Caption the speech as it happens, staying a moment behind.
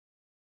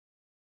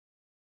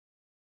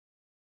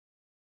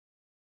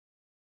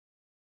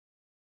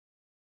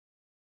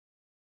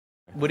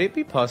Would it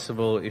be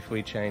possible if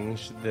we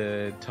changed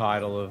the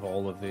title of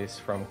all of this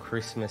from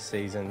Christmas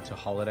season to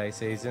holiday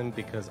season?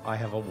 Because I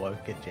have a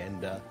woke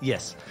agenda.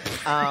 Yes.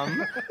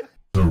 The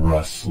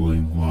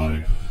wrestling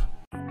life.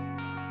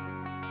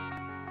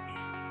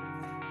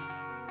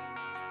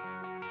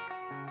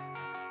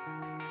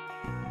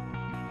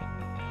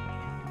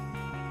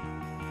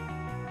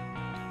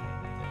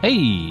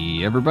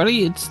 Hey,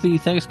 everybody, it's the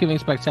Thanksgiving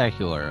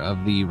Spectacular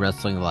of the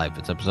Wrestling Life.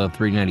 It's episode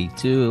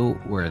 392.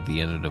 We're at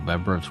the end of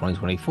November of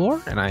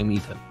 2024, and I'm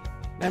Ethan.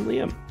 I'm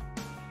Liam.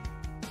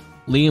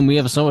 Liam, we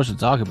have so much to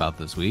talk about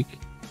this week.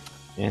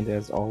 And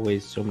as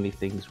always, so many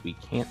things we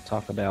can't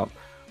talk about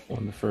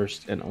on the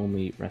first and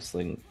only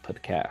wrestling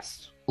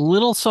podcast. A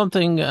little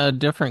something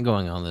different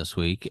going on this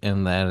week,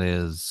 and that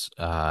is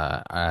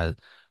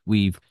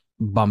we've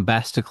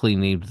bombastically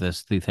named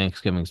this the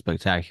Thanksgiving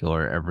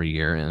Spectacular every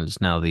year, and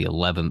it's now the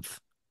 11th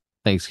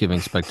Thanksgiving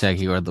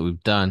Spectacular that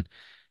we've done.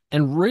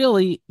 And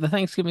really, the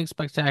Thanksgiving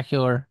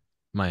Spectacular,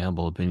 my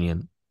humble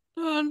opinion,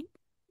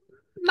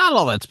 not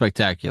all that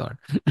spectacular.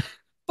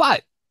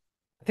 But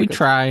we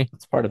try.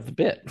 It's part of the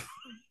bit.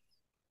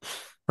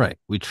 Right.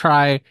 We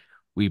try.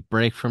 We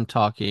break from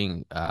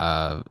talking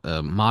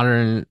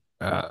modern,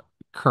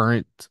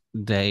 current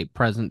day,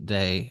 present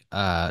day,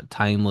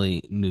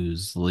 timely,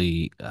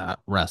 newsly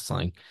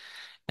wrestling.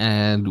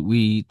 And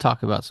we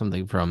talk about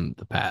something from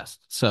the past.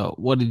 So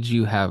what did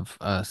you have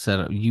set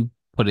up? You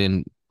put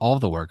in all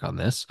the work on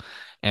this,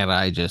 and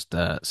I just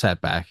sat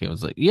back and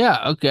was like,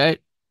 yeah, okay.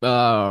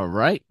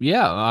 Right.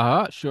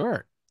 Yeah,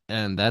 sure.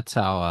 And that's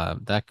how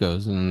that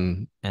goes.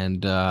 And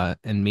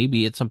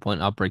maybe at some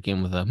point I'll break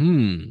in with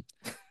a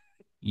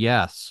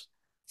yes.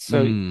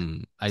 So,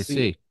 I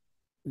see.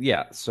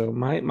 Yeah. So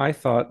my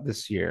thought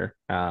this year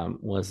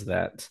was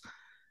that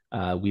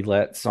we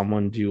let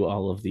someone do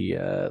all of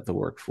the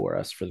work for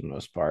us for the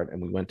most part,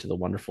 and we went to the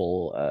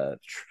wonderful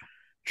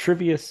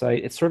trivia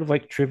site. It's sort of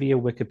like Trivia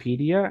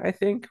Wikipedia, I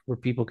think, where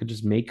people could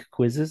just make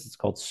quizzes. It's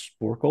called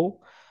Sporkle.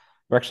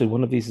 Or actually,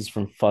 one of these is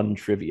from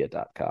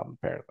funtrivia.com,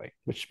 apparently,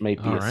 which may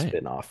be All a right.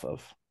 spin-off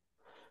of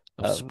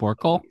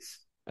Sporkle? these.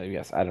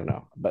 Yes, I don't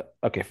know. But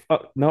okay.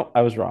 Oh, no,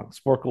 I was wrong.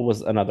 Sporkle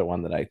was another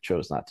one that I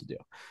chose not to do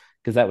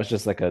because that was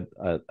just like a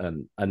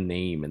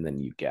name and then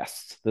you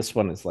guessed. This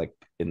one is like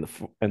in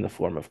the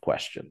form of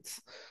questions.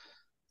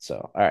 So,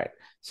 all right.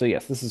 So,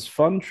 yes, this is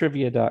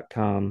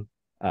funtrivia.com.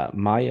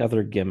 My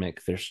other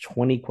gimmick, there's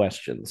 20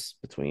 questions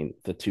between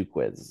the two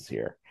quizzes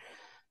here.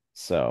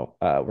 So,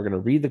 we're going to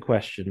read the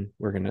question.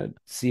 We're going to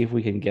see if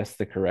we can guess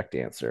the correct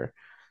answer.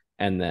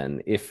 And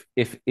then if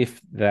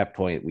that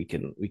point we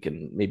can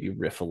maybe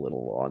riff a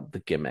little on the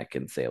gimmick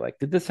and say like,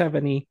 did this have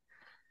any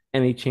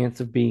chance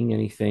of being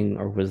anything,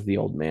 or was the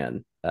old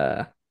man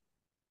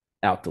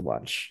out to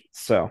lunch?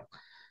 So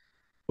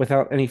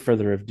without any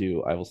further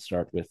ado, I will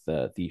start with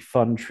the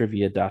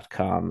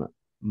funtrivia.com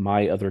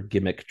My Other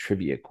Gimmick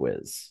trivia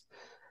quiz.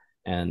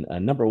 And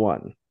number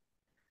one,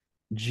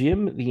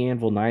 Jim the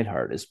Anvil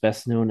Neidhart is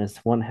best known as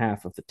one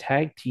half of the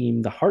tag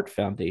team, the Hart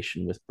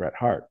Foundation, with Bret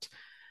Hart.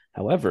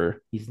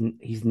 However,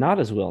 he's not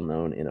as well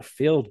known in a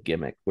failed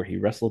gimmick where he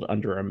wrestled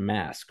under a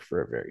mask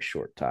for a very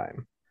short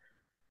time.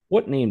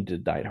 What name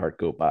did Neidhart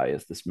go by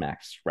as this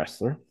masked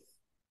wrestler?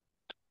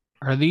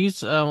 Are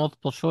these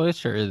multiple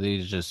choice or are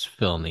these just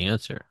fill in the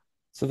answer?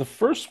 So the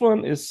first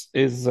one is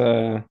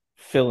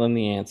fill in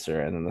the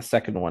answer, and then the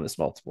second one is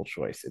multiple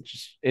choice. It's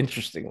just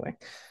interestingly.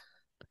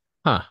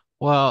 Huh.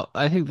 Well,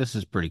 I think this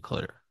is pretty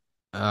clear.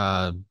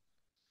 Uh,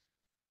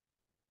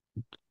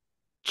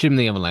 Jim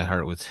the Anvil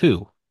Neidhart with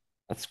who?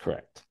 That's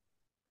correct.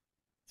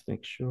 Let's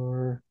make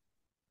sure.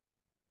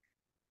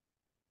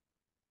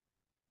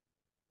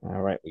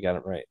 All right, we got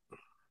it right.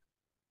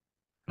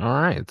 All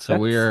right. So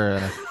That's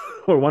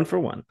we're one for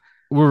one.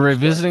 we're Sure.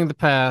 revisiting the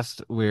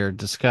past. We're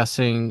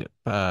discussing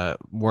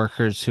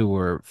workers who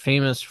were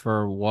famous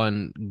for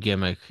one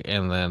gimmick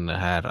and then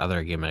had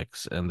other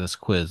gimmicks, and this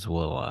quiz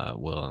will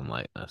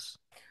enlighten us.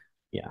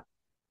 Yeah.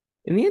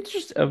 In the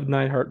interest of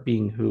Neidhart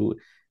being who,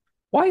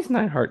 why is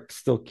Neidhart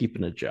still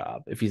keeping a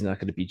job if he's not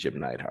going to be Jim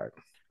Neidhart?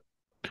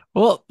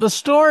 Well, the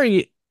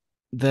story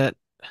that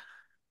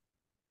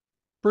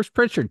Bruce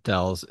Pritchard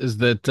tells is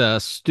that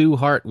Stu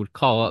Hart would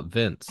call up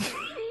Vince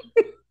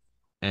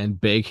and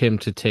beg him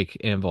to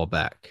take Anvil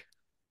back.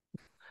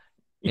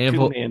 He couldn't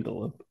Anvil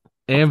handle him.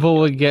 Anvil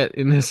would get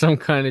into some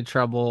kind of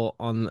trouble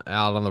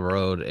out on the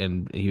road,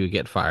 and he would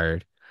get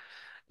fired.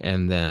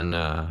 And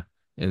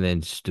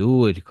then Stu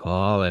would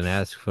call and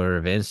ask for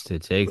Vince to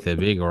take the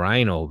big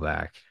rhino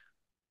back.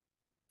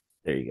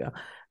 There you go.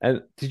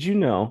 And did you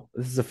know,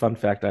 this is a fun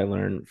fact I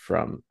learned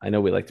from, I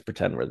know we like to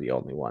pretend we're the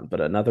only one,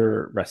 but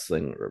another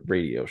wrestling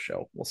radio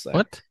show, we'll say.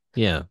 What?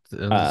 Yeah, I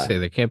was gonna say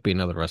there can't be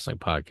another wrestling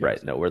podcast.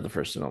 Right. No, we're the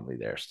first and only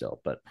there still.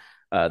 But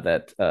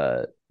that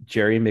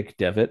Jerry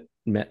McDevitt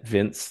met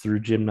Vince through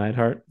Jim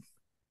Neidhart.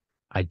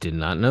 I did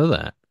not know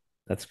that.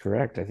 That's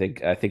correct. I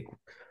think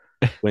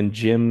when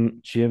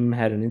Jim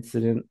had an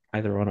incident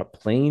either on a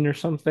plane or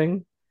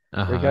something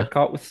where he Uh-huh. got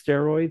caught with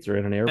steroids or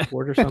in an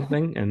airport or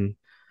something, and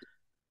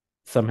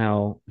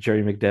somehow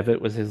Jerry McDevitt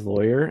was his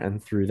lawyer,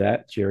 and through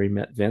that, Jerry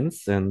met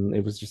Vince, and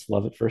it was just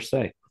love at first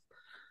sight.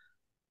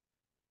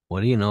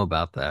 What do you know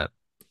about that?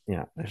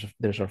 Yeah,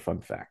 there's our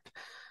fun fact.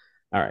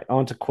 All right,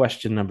 on to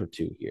question number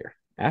two here.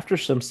 After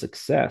some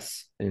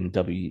success in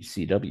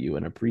WCW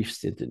and a brief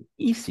stint in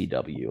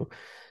ECW,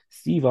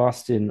 Steve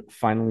Austin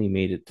finally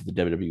made it to the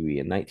WWE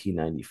in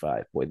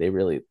 1995. Boy,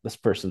 this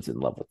person's in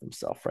love with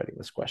himself writing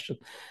this question.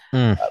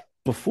 Mm,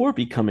 Before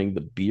becoming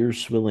the beer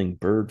swilling,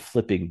 bird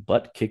flipping,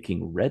 butt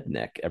kicking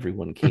redneck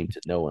everyone came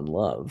to know and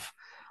love,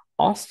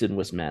 Austin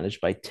was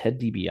managed by Ted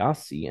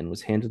DiBiase and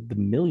was handed the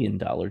 $1 million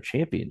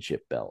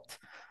championship belt.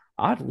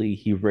 Oddly,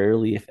 he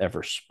rarely, if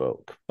ever,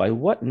 spoke. By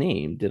what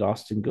name did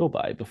Austin go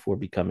by before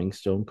becoming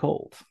Stone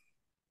Cold?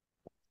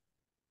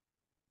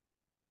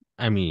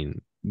 I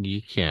mean,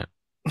 you can't.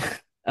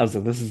 I was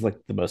like, this is like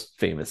the most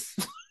famous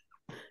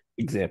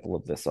example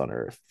of this on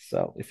earth.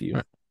 So if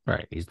you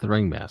Right, he's the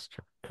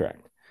ringmaster.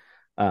 correct.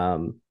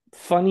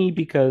 Funny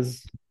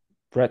because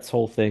Brett's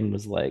whole thing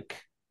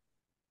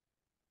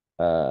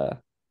uh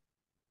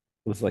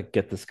was like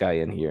get this guy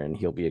in here and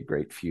he'll be a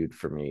great feud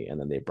for me. And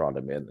then they brought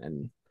him in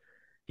and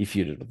he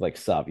feuded with like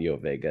Savio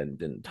Vega and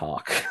didn't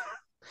talk.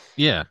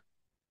 Yeah.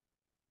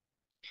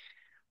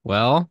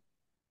 Well,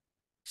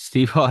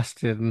 Steve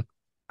Austin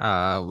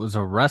was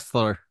a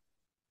wrestler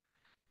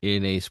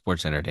in a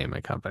sports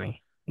entertainment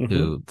company Mm-hmm.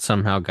 who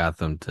somehow got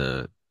them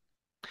to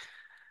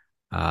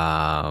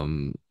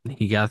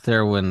he got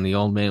there when the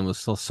old man was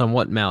still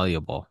somewhat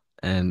malleable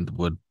and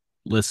would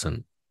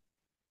listen.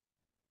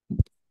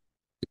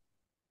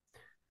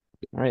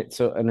 All right.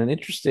 So, and an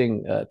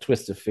interesting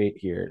twist of fate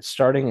here.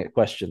 Starting at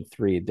question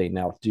three, they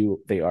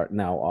are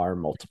now our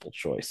multiple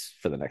choice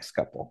for the next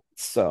couple.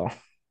 So,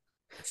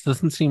 This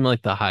doesn't seem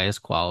like the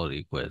highest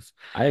quality quiz.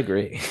 I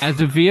agree.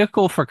 As a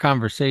vehicle for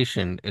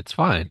conversation, it's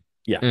fine.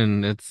 Yeah.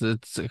 And it's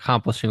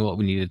accomplishing what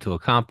we needed to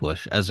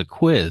accomplish. As a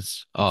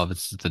quiz, oh,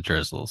 this is the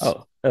drizzles.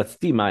 Oh, that's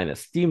D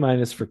minus. D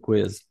minus for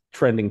quiz,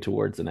 trending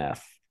towards an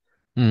F.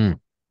 Mm,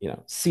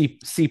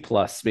 C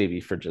plus maybe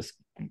for just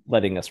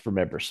letting us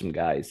remember some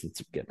guys and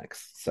some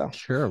gimmicks. So,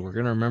 sure, we're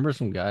gonna remember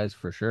some guys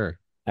for sure.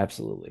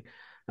 absolutely.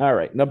 All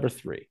right, number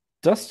three.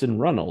 Dustin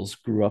Runnels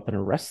grew up in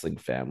a wrestling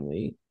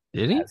family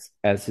Did he?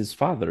 as his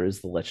father is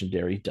the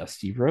legendary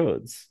Dusty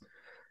Rhodes.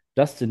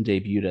 Dustin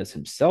debuted as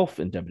himself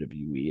in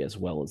WWE as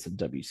well as in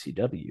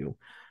WCW.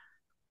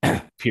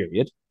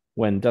 Period.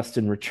 When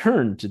Dustin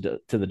returned to the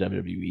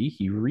WWE,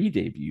 he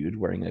re-debuted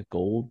wearing a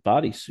gold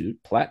bodysuit,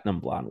 platinum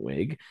blonde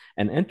wig,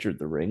 and entered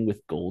the ring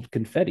with gold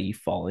confetti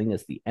falling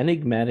as the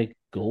enigmatic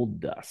Gold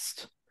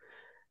Dust.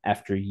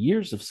 After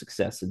years of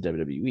success in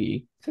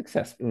WWE, I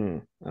don't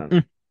Mm.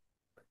 know.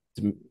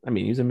 I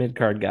mean, he's a mid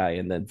card guy,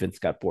 and then Vince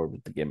got bored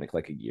with the gimmick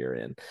like a year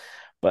in.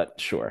 But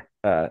sure.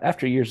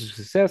 After years of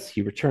success,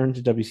 he returned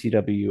to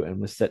WCW and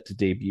was set to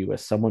debut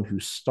as someone who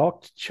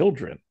stalked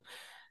children.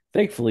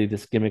 Thankfully,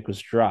 this gimmick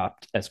was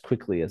dropped as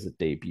quickly as it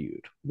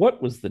debuted.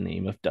 What was the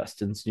name of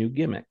Dustin's new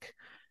gimmick?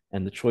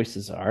 And the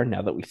choices are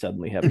now that we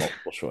suddenly have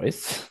multiple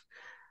choice.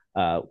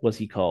 Was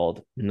he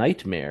called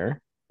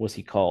Nightmare? Was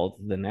he called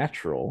The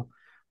Natural?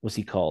 Was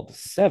he called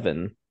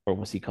Seven? Or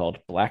was he called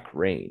Black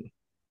Rain?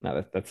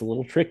 Now that's a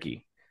little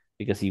tricky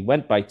because he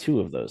went by two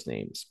of those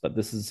names, but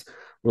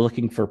we're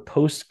looking for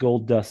post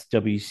Gold Dust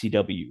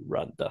WCW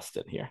run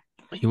Dustin here.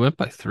 He went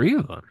by three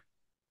of them.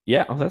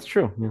 Yeah, oh, that's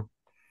true.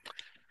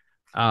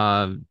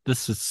 Yeah.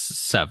 This is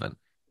seven.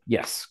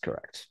 Yes,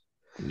 correct.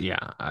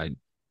 Yeah,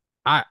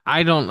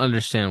 I don't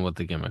understand what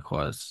the gimmick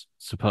was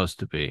supposed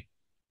to be.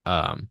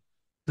 Um,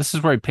 this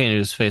is where he painted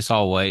his face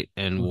all white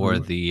and wore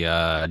Mhm.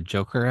 the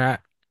Joker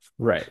hat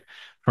Right.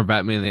 from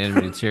Batman the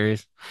Animated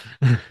Series.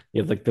 You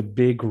have like the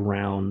big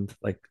round,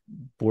 like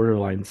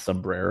borderline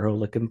sombrero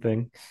looking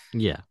thing.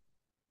 Yeah.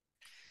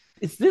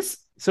 Is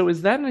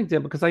that an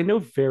example? Because I know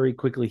very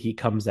quickly he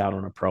comes out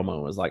on a promo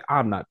and was like,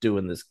 I'm not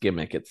doing this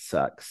gimmick, it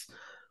sucks.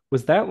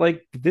 Was that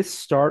like did this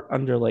start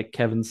under like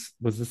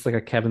was this like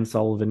a Kevin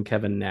Sullivan,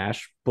 Kevin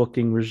Nash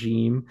booking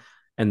regime?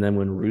 And then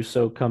when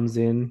Russo comes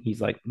in, he's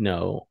like,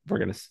 no, we're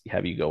gonna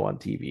have you go on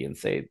TV and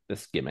say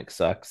this gimmick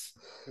sucks.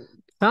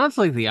 Sounds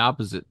like the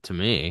opposite to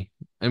me.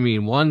 I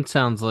mean, one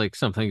sounds like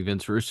something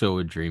Vince Russo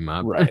would dream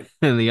up, Right.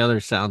 and the other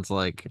sounds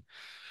like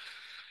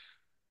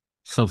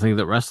something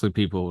that wrestling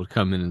people would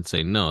come in and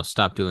say, "No,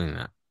 stop doing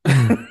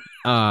that."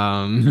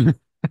 Um,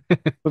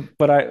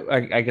 But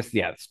I guess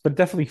yes, but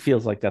definitely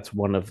feels like that's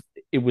one of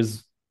it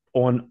was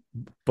on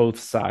both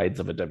sides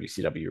of a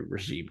WCW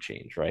regime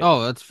change, right?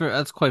 oh,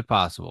 that's quite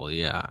possible.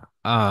 Yeah.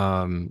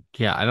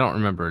 Yeah, I don't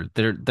remember.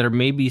 There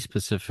may be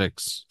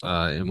specifics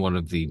in one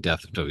of the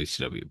Death of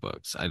WCW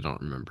books. I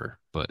don't remember,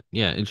 but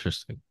yeah,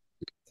 interesting.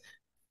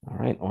 All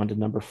right, on to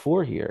number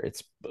four here.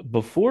 It's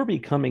before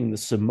becoming the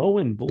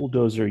Samoan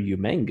bulldozer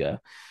Umenga.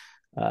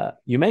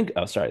 Umenga.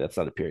 Oh, sorry, that's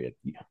not a period.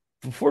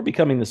 Before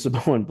becoming the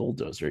Samoan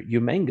bulldozer,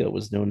 Umenga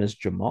was known as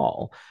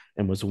Jamal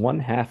and was one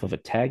half of a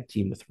tag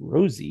team with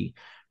Rosie,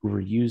 who were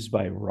used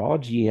by Raw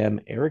GM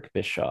Eric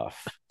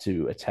Bischoff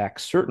to attack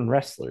certain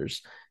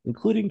wrestlers,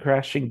 including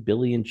crashing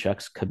Billy and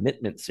Chuck's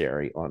commitment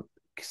ceremony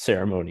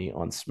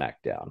on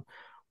SmackDown.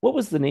 What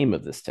was the name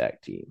of this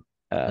tag team?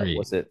 Are you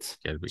Was it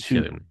gotta be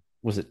too kidding me.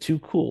 was it too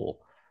cool?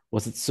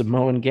 Was it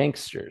Samoan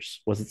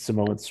Gangsters? Was it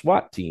Samoan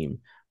SWAT team?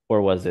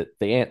 Or was it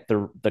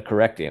the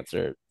correct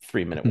answer,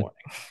 3 minute warning?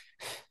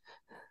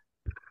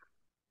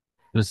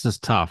 This is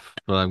tough,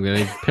 but I'm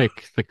gonna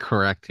pick the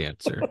correct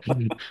answer.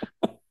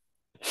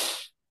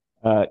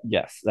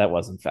 Yes, that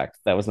was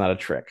not a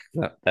trick.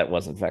 That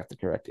was in fact the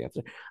correct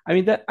answer. I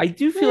mean that I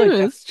do feel like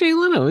Yeah, it's Jay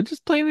Leno. It's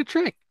just playing a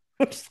trick.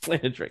 that's just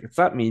playing a trick. It's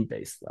not mean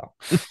based though.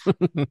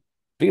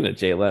 Speaking of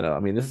Jay Leno, I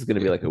mean this is going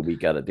to be like a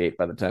week out of date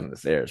by the time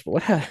this airs. But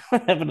what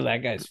happened to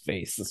that guy's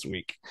face this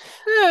week?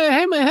 Yeah, I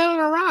hit my head on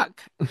a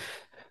rock.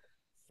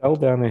 Fell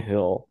down a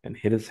hill and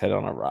hit his head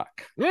on a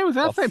rock. Yeah, it was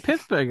Well, outside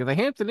Pittsburgh at the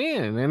Hampton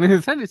Inn, and he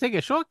decided to take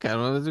a shortcut.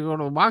 I was going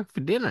to walk for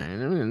dinner.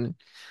 And,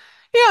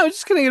 yeah, I was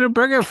just gonna get a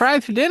burger and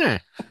fries for dinner.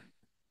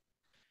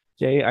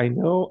 Jay, I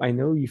know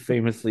you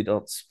famously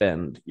don't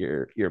spend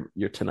your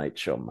Tonight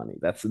Show money.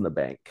 That's in the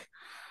bank.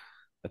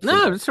 That's No, in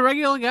I'm there. just a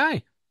regular guy.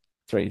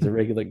 That's right. He's a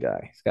regular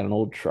guy. He's got an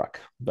old truck,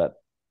 but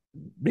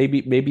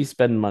maybe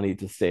spend money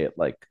to stay at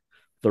like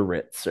the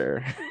Ritz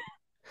or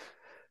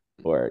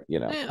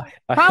Yeah.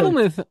 I Problem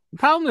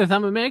is,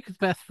 I'm America's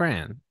best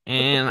friend,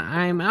 and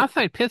I'm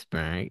outside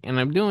Pittsburgh, and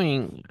I'm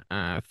doing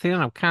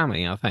stand-up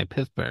comedy outside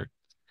Pittsburgh,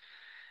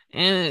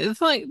 and it's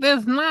like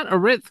there's not a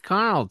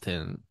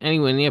Ritz-Carlton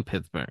anywhere near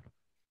Pittsburgh.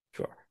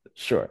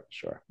 sure.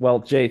 Well,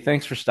 Jay,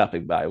 thanks for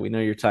stopping by. We know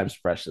your time's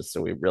precious,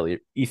 so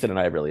Ethan and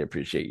I really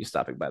appreciate you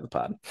stopping by the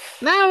pod.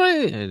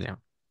 No,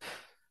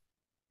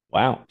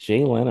 Wow,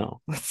 Jay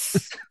Leno.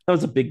 That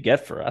was a big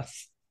get for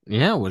us.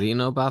 yeah. What do you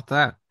know about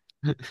that?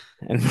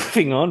 And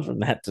moving on from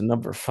that to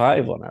number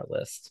 5 on our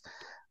list.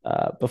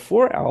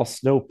 Before Al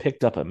Snow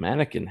picked up a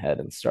mannequin head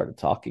and started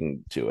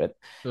talking to it,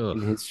 in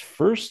Ugh. his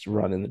first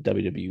run in the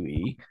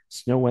WWE,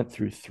 Snow went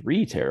through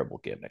 3 terrible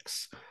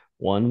gimmicks.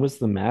 One was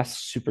the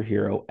masked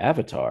superhero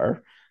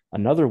Avatar.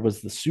 Another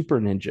was the super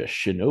ninja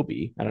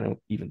Shinobi. I don't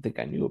even think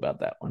I knew about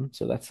that one.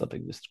 So that's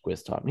something this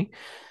quiz taught me.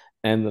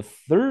 And the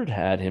third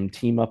had him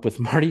team up with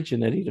Marty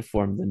Jannetty to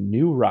form the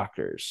New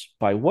Rockers.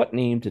 By what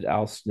name did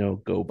Al Snow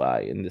go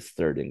by in this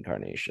third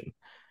incarnation?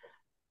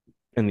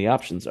 And the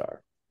options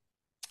are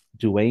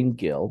Dwayne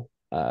Gill,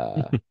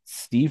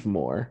 Steve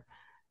Moore,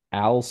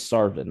 Al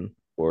Sarvin,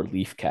 or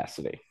Leaf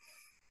Cassidy.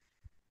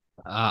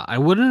 I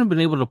wouldn't have been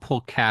able to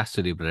pull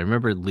Cassidy, but I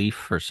remember Leaf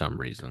for some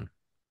reason.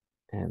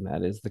 And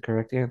that is the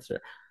correct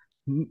answer.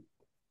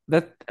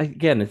 That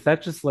again, is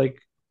that just like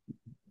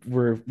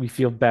where we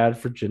feel bad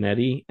for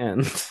Janetti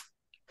and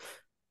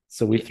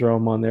so we Yeah, throw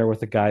him on there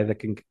with a guy that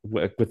can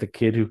with a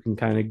kid who can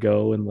kind of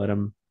go and let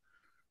him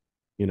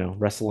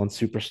wrestle on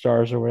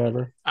superstars or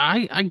whatever.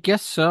 I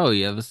guess so.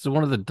 Yeah, this is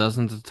one of the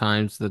dozens of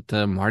times that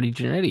Marty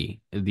Jannetty,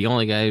 the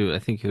only guy who I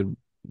think who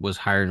was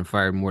hired and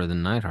fired more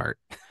than Neidhart.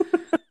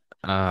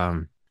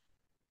 Um,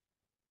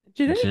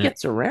 Janetti Jan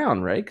gets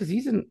around, right? Because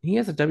he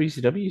has a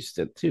WCW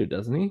stint too,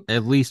 doesn't he?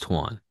 at least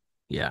one.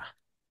 Yeah,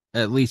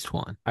 at least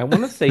one. I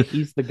want to say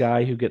he's the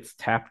guy who gets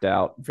tapped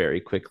out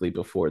very quickly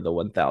before the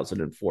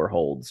 1004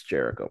 holds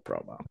Jericho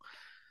promo.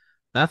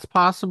 That's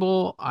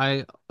possible.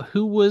 I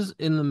Who was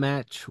in the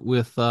match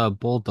with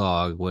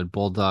Bulldog when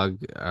Bulldog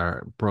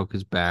broke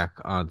his back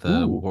on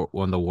Ooh,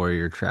 on the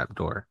Warrior trap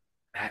door.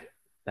 that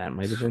that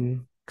might have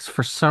been 'Cause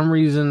for some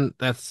reason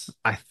I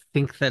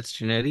think that's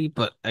Janetti,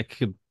 but it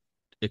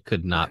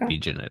could not okay. be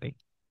Janetti.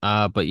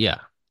 But yeah.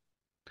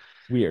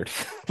 Weird,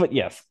 but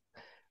yes,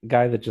 a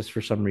guy that just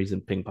for some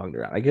reason ping ponged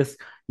around. I guess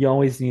you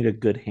always need a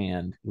good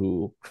hand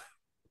who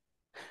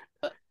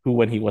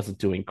when he wasn't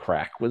doing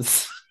crack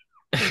was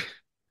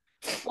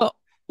Well,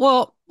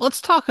 well,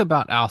 let's talk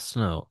about Al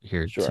Snow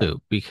here sure.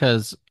 too,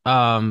 because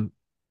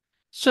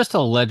it's just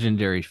a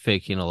legendary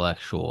fake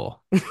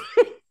intellectual.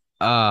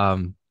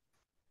 Um,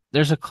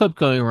 there's a clip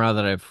going around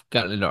that I've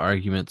gotten into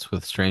arguments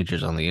with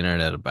strangers on the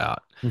internet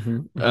about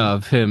Mm-hmm.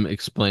 of him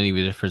explaining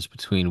the difference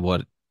between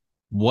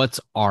what's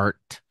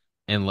art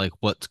and like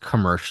what's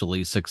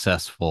commercially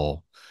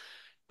successful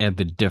and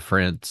the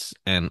difference.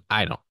 And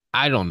I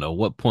don't know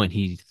what point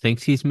he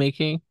thinks he's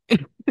making.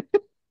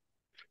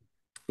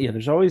 Yeah,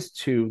 there's always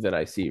two that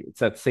I see.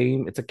 It's a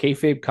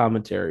kayfabe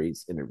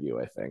commentaries interview,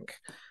 I think.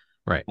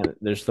 Right, And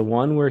there's the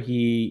one where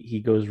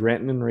he goes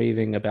ranting and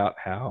raving about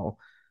how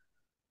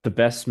the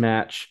best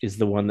match is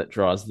the one that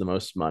draws the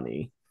most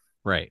money.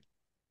 right,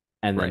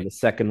 And then right, the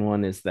second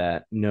one is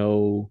that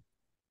no,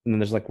 and then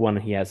there's like one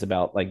he has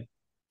about like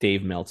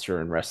Dave Meltzer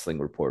and wrestling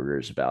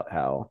reporters about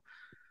how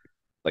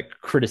like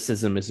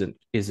criticism isn't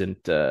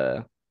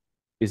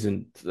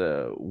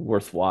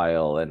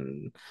worthwhile,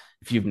 and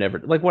if you've never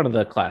like one of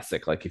the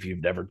classic like if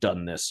you've never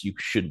done this you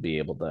shouldn't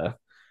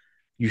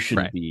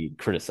right, be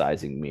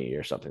criticizing me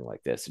or something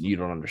like this, and you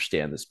don't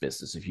understand this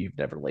business if you've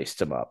never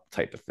laced him up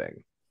type of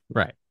thing.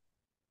 right.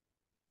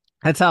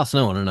 That's Al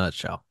Snow in a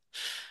nutshell.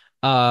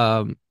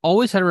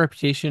 Always had a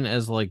reputation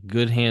as like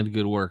good hand,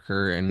 good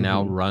worker, and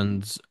now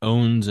Mm-hmm.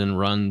 owns and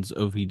runs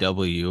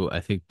OVW, I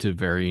think to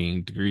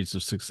varying degrees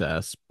of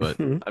success. But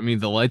I mean,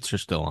 the lights are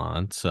still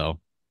on, so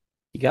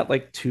He got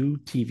like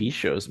 2 TV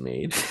shows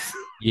made.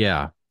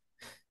 yeah.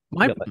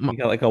 my he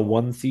got like a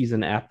one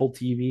season Apple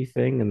TV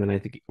thing, and then I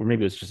think, or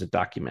maybe it was just a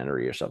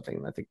documentary or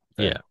something. I think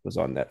that yeah, was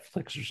on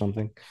Netflix or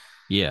something.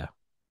 yeah.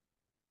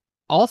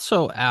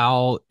 Also,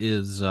 Al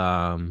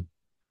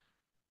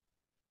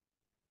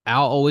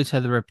always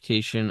had the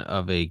reputation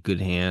of a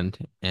good hand,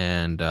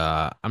 and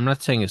I'm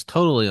not saying it's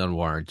totally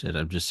unwarranted.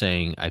 I'm just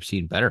saying I've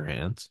seen better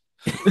hands.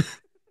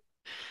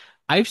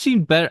 I've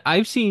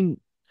seen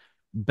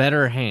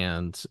better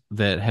hands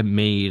that have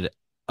made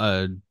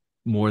a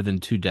more than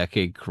 2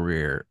 decade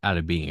career out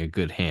of being a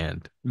good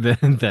hand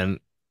than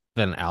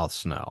Al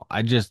Snow.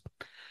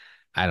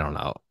 I don't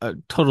know. A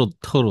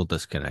total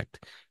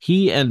disconnect.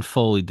 He and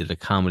Foley did a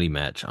comedy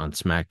match on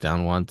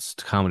SmackDown once,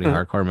 comedy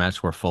hardcore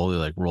match where Foley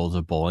like rolls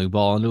a bowling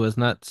ball into his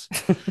nuts.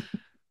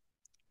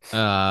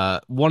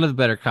 One of the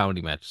better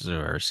comedy matches I've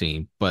ever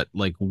seen, but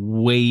like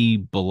way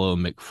below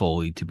Mick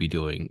Foley to be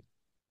doing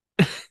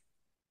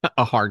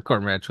a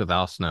hardcore match with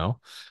Al Snow.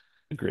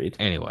 Agreed.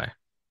 Anyway,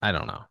 I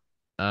don't know.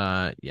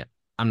 Yeah,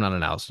 I'm not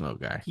an Al Snow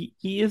guy.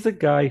 He is a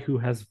guy who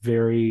has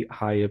very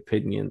high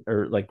opinion,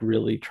 or like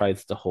really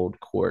tries to hold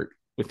court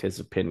with his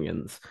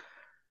opinions,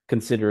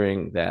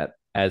 considering that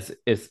as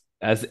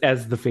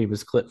the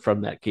famous clip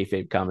from that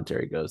kayfabe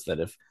commentary goes, that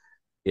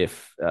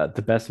if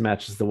the best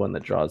match is the one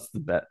that draws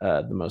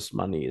the most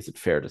money, is it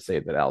fair to say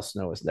that Al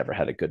Snow has never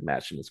had a good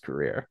match in his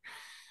career?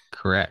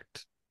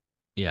 Correct.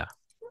 Yeah,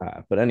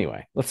 But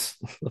anyway, let's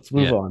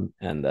move yeah, on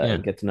yeah.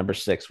 and get to number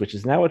six, which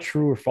is now a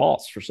true or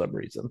false for some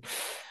reason.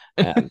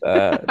 And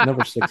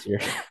number six here,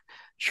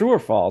 true or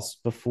false?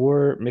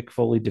 Before Mick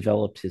Foley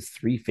developed his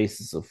three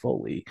faces of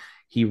Foley,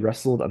 he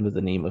wrestled under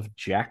the name of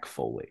Jack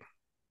Foley.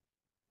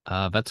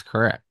 That's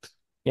correct.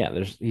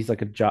 Yeah, he's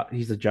like a job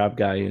he's a job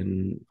guy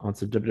in on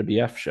some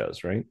WWF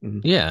shows, right?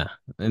 Yeah,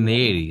 in the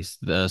Yeah. 80s,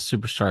 the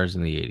superstars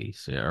in the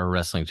 80s or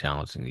wrestling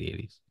challenge in the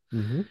 80s.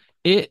 Mm-hmm.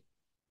 It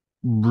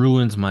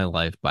ruins my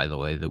life, by the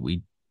way, that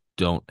we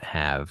don't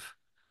have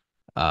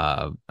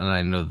and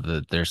I know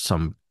that there's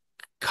some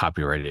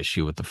copyright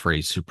issue with the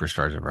phrase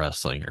superstars of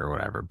wrestling or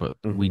whatever, but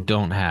we Mm-hmm.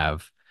 don't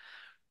have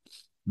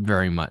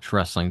very much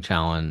wrestling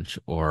challenge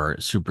or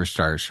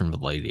superstars from the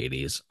late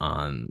 80s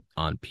on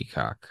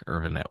Peacock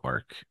or the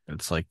network.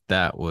 It's like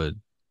that would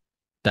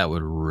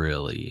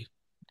really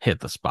hit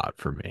the spot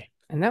for me.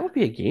 And that would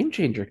be a game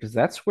changer because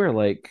that's where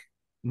like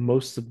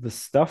most of the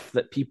stuff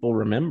that people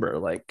remember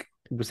like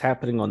was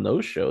happening on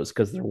those shows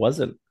because there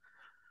wasn't.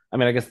 I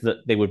mean, I guess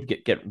that they would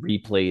get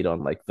replayed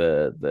on like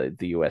the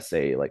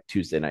USA like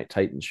Tuesday Night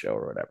Titans show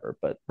or whatever.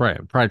 But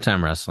Right. Prime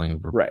time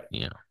wrestling, right,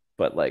 you know.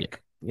 but Yeah.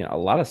 like a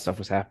lot of stuff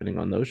was happening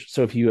on those.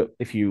 So if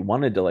you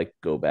wanted to like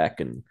go back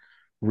and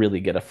really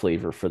get a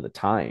flavor for the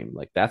time,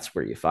 like that's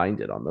where you find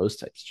it on those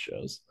types of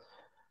shows.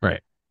 Right.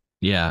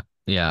 Yeah.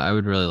 Yeah. I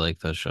would really like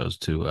those shows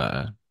to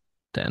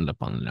end up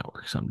on the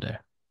network someday.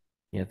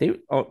 Yeah, they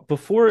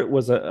before it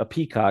was a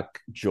Peacock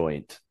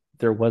joint,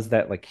 there was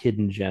that like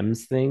hidden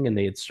gems thing, and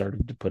they had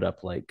started to put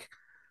up like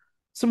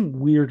some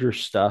weirder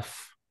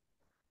stuff.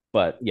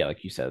 But yeah,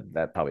 like you said,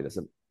 that probably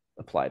doesn't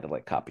apply to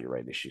like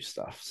copyright issue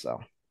stuff. So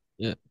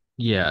Yeah.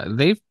 Yeah.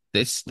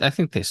 I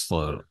think they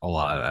slowed a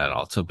lot of that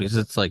also because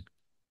it's like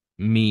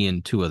me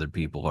and two other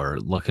people are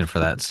looking for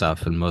that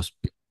stuff and most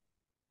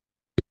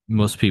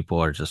people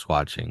are just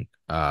watching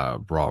Raw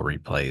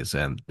replays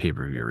and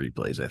pay-per-view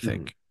replays, I mhm.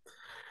 think.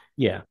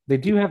 Yeah, they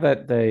do have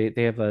that. They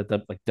have a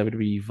like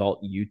WWE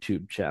Vault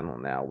YouTube channel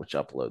now, which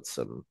uploads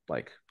some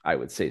like I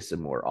would say some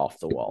more off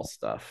the wall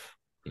stuff.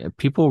 Yeah,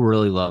 people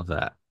really love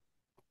that.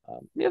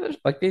 Yeah, there's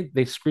like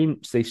they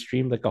streamed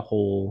like a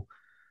whole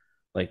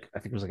like I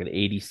think it was like an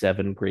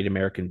 87 Great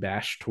American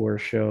Bash Tour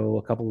show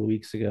a couple of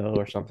weeks ago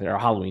or something, or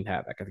Halloween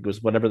Havoc. I think it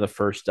was whatever the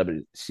first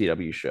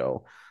WCW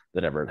show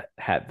that ever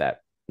had that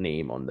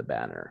name on the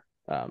banner.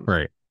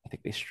 Right. I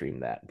think they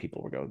streamed that and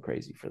people were going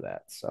crazy for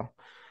that. So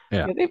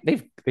Yeah. yeah,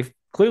 they've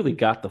clearly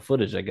got the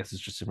footage. I guess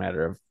it's just a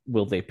matter of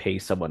will they pay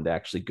someone to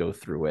actually go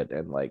through it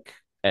and like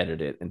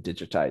edit it and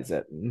digitize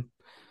it and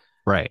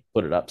Right.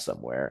 put it up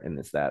somewhere, and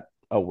is that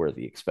a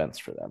worthy expense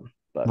for them?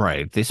 But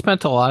Right. They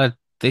spent a lot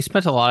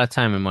of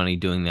time and money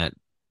doing that,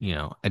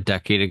 a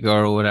decade ago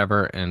or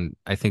whatever, and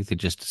I think they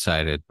just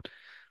decided,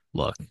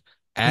 look,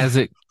 as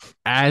it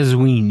as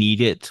we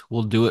need it,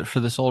 we'll do it for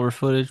this older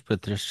footage,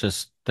 but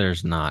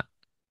there's not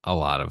a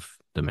lot of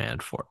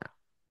demand for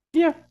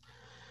yeah,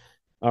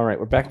 all right,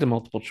 we're back to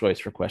multiple choice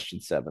for question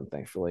seven,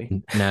 thankfully.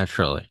 it.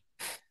 Naturally.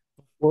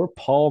 Or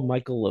Paul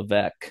Michael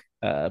Levesque,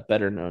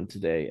 better known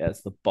today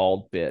as the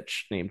bald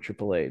bitch named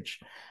Triple H,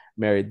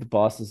 married the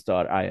boss's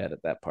daughter. I added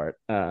that part,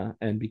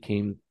 and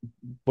became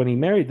when he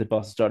married the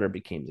boss's daughter,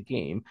 became the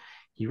game.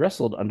 He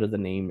wrestled under the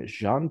name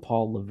Jean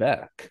Paul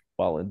Levesque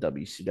while in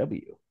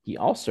WCW. He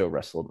also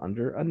wrestled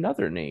under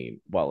another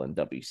name while in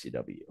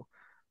WCW.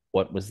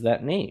 What was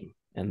that name?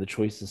 And the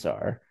choices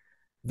are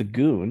the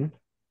Goon,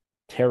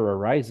 Terror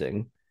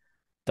Rising,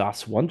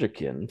 Das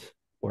Wunderkind,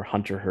 or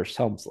Hunter Hearst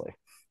Helmsley.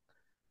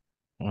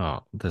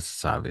 Well, this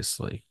is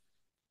obviously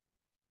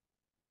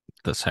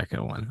the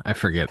second one. I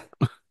forget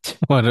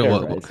what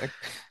Terrorizing.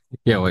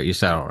 yeah, what you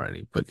said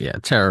already, but yeah,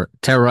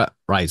 Terra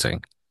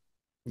Rising.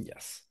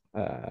 Yes.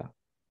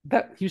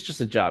 that he was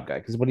just a job guy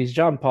because when he's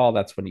John Paul,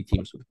 that's when he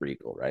teams with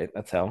Regal, right?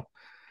 That's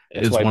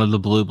It's why one of the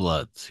blue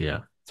bloods. Yeah.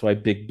 that's why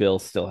Big Bill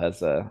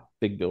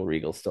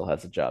Regal still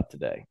has a job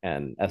today.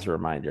 And as a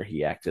reminder,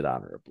 he acted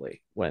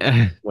honorably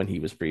when he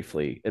was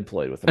briefly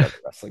employed with another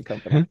wrestling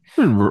company.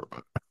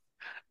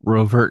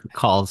 Robert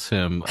calls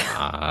him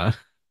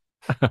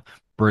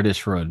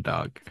British Road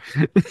Dog.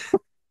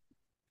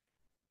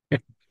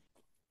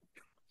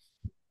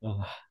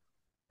 Ugh,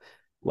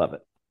 love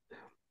it.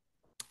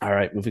 All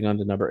right, moving on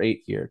to number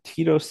 8 here.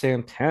 Tito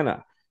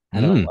Santana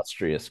had an Mm.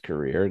 illustrious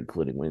career,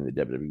 including winning the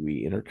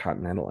WWE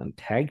Intercontinental and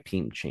Tag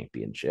Team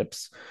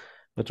Championships.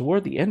 But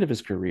toward the end of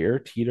his career,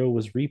 Tito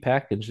was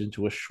repackaged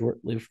into a short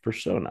lived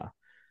persona.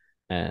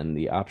 And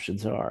the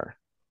options are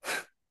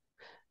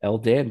El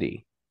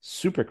Dandy,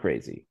 Super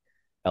Crazy,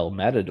 El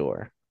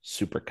Matador,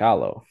 Super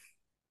Calo.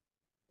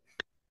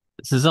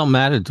 This is El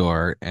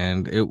Matador,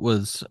 and it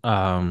was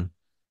a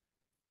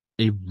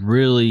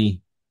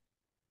really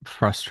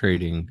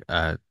frustrating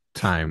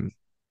time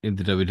in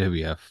the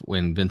WWF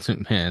when Vince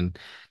McMahon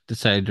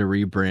decided to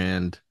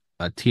rebrand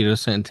Tito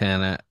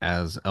Santana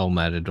as El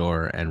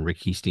Matador and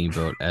Ricky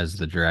Steamboat as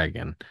the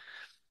Dragon.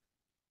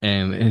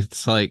 And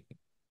it's like,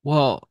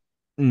 well,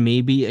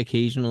 maybe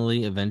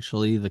occasionally,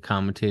 eventually, the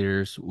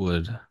commentators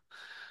would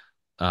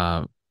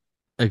uh,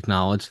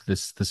 acknowledge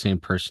this the same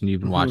person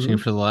you've been watching Mm-hmm.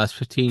 for the last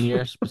 15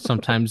 years, but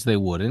sometimes they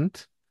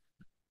wouldn't.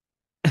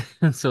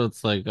 And so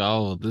it's like,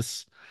 oh,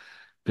 this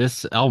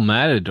El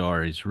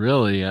Matador is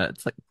really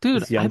it's like,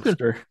 dude, This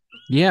youngster.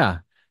 yeah.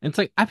 And it's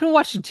like I've been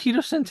watching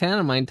Tito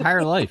Santana my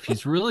entire life.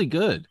 He's really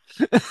good.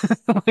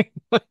 Like,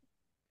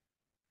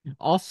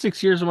 all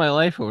 6 years of my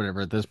life or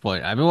whatever at this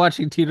point. I've been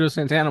watching Tito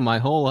Santana my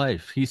whole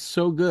life. He's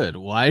so good.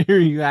 Why are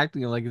you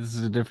acting like this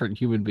is a different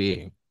human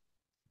being?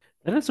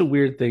 That is a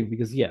weird thing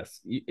because yes,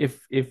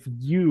 if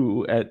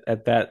you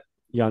at that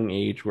young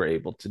age were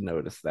able to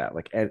notice that,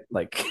 like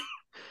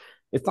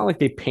it's not like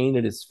they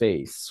painted his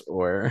face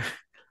or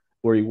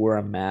he wore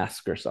a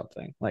mask or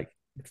something. Like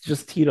it's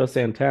just Tito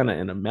Santana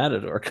in a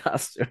matador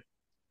costume.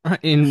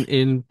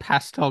 In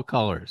pastel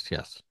colors,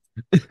 yes.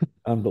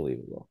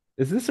 Unbelievable.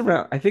 Is this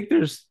around? I think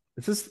there's.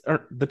 Is this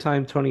the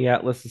time Tony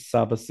Atlas is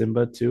Saba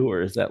Simba too,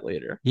 or is that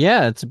later?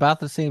 Yeah, it's about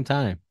the same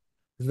time.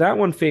 That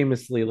one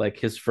famously, like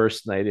his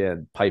first night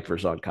in,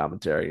 Piper's on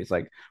commentary. He's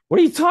like,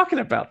 "What are you talking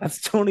about? That's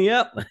Tony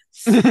Atlas."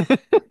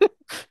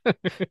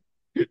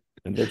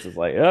 And Vince is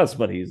like, "Yes,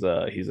 but he's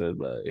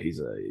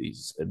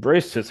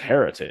embraced his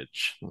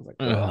heritage." I was like,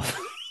 Ugh,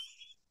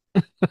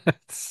 "Oh."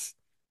 it's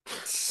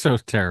so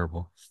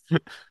terrible.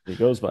 He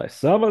goes by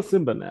Sama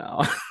Simba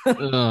now.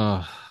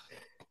 Ugh.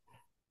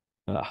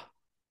 Ah,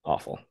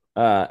 awful.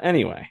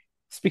 Anyway,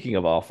 speaking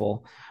of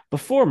awful,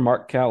 before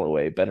Mark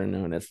Calloway, better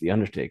known as The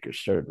Undertaker,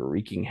 started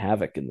wreaking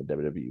havoc in the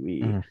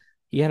WWE, Mm.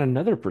 he had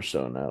another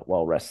persona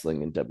while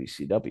wrestling in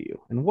WCW.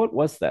 And what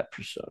was that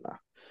persona?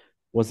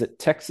 Was it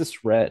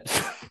Texas Red,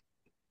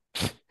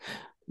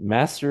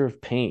 Master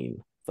of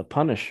Pain, The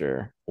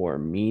Punisher, or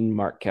Mean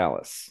Mark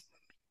Callis?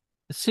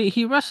 See,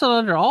 he wrestled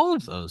under all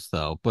of those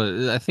though, but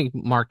I think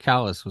Mark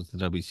Callis was the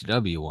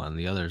WCW one.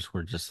 The others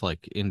were just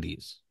like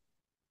indies.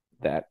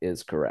 That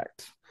is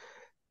correct.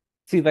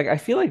 See, like I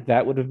feel like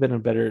that would have been a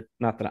better.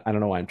 Not that I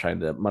don't know why I'm trying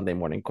to Monday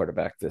morning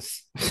quarterback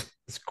this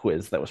this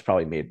quiz that was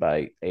probably made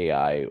by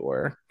AI An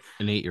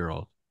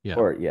 8-year-old. Yeah.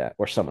 or yeah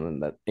or someone in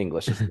that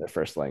English isn't their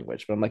first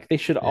language. But I'm like they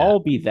should Yeah. all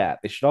be that.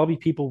 They should all be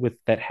people with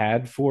that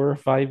had 4 or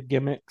 5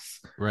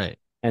 gimmicks, Right.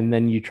 and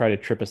then you try to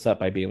trip us up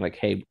by being like,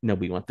 hey, no,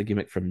 we want the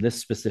gimmick from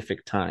this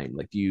specific time.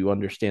 Like, do you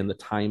understand the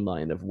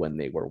timeline of when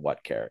they were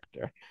what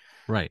character?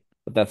 Right.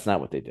 But that's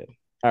not what they did.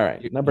 All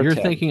right, number You're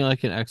 10. thinking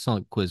like an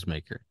excellent quiz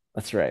maker.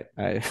 That's right.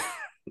 I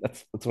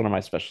that's one of my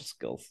special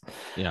skills.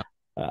 Yeah.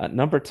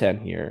 Number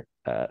 10 here.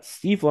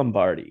 Steve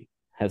Lombardi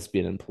has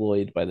been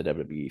employed by the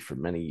WWE for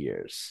many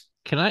years.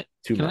 Can I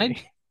Too can I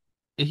many.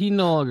 he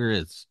no longer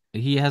is.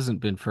 He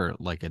hasn't been for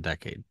like a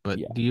decade. But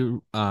Yeah. do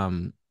you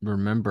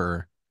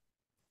remember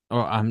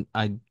or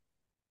I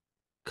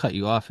cut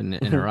you off and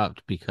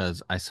interrupt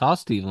because I saw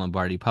Steve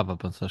Lombardi pop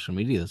up on social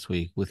media this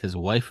week with his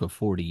wife of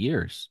 40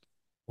 years.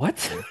 What?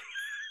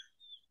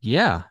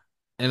 Yeah.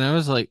 And I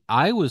was like,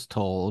 I was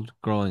told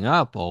growing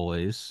up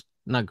always,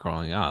 not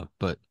growing up,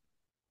 but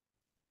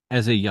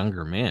as a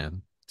younger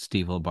man,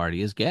 Steve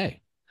Lombardi is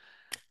gay.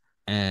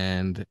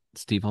 And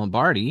Steve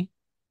Lombardi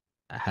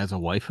has a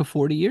wife of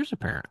 40 years,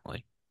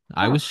 apparently.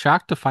 I Huh. was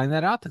shocked to find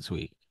that out this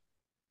week.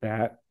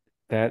 That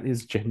that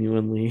is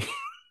genuinely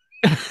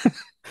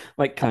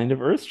like kind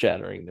of earth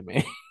shattering to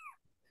me.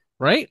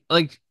 Right?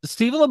 Like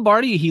Steve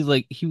Lombardi, he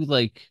was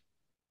a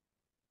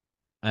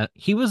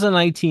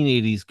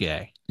 1980s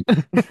gay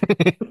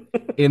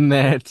in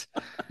that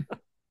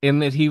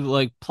he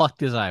like plucked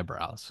his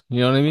eyebrows.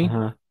 You know what I mean?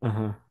 Uh-huh.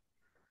 Uh-huh.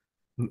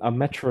 A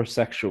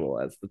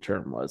metrosexual, as the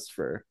term was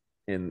for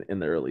in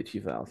the early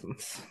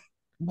 2000s.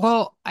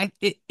 Well,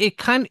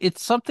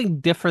 it's something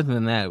different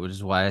than that, which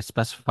is why I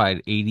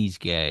specified 80s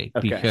gay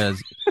Okay.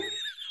 because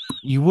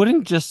you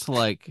wouldn't just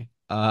like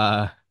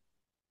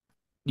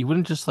you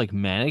wouldn't just like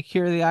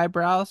manicure the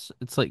eyebrows.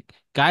 It's like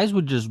guys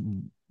would just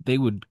they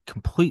would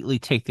completely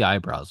take the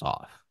eyebrows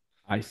off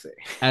I see.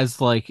 as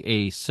like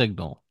a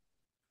signal.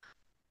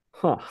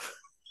 Huh.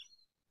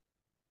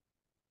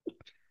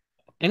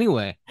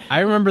 Anyway, I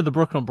remember the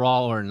Brooklyn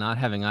Brawler not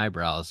having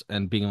eyebrows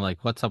and being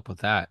like, "What's up with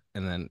that?"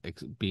 And then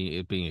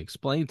it being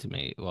explained to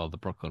me, well, the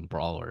Brooklyn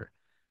Brawler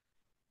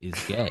is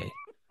gay.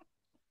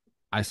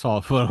 I saw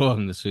a photo of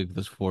him this week with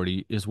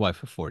his wife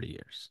for 40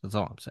 years. That's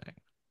all I'm saying.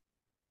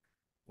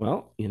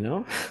 Well,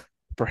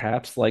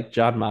 perhaps like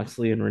John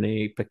Moxley and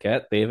Renee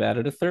Paquette, they've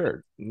added a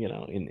third,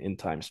 in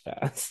times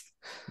past.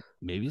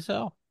 Maybe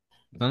so.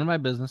 None of my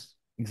business.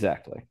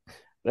 Exactly.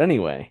 But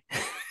anyway,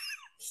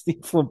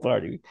 Steve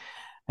Lombardi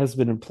has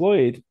been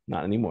employed,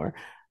 not anymore.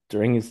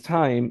 During his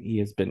time, he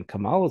has been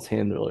Kamala's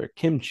handler,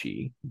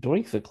 Kimchi,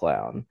 Doink the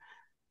Clown.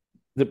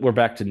 We're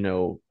back to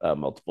no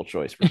multiple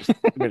choice.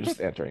 We're just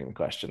answering the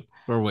question.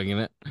 We're winging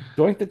it.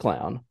 Doink the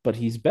Clown, but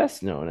he's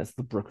best known as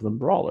the Brooklyn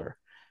Brawler.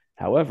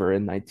 However,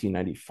 in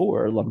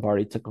 1994,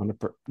 Lombardi took on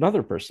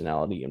another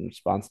personality in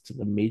response to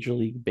the Major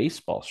League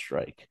Baseball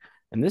strike.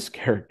 And this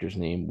character's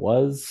name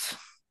was.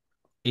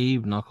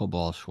 Abe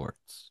Knuckleball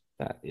Schwartz.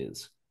 That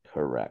is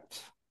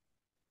correct.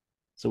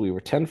 So we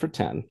were 10 for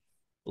 10,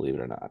 believe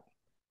it or not.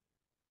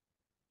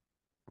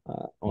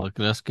 Look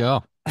at us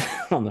go.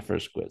 On the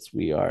first quiz,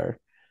 we are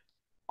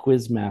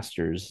quiz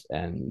masters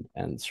and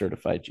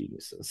certified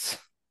geniuses.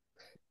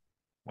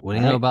 What do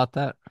you know about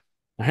that?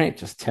 All right,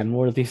 just 10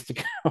 more of these to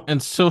go.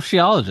 And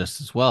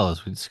sociologists as well,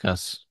 as we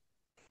discuss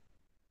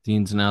the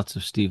ins and outs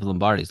of Steve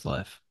Lombardi's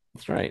life.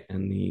 That's right,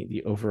 and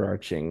the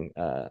overarching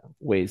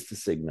ways to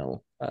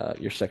signal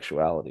your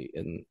sexuality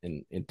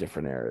in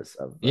different eras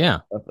of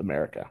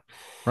America.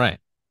 Right.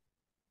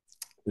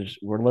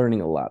 We're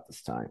learning a lot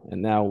this time.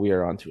 And now we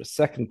are on to a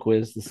second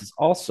quiz. This is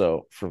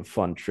also from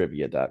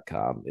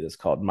funtrivia.com. It is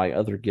called My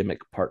Other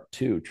Gimmick Part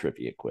 2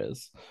 Trivia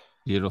Quiz.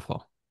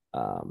 Beautiful.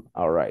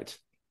 All right.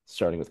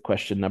 Starting with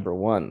question number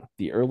 1.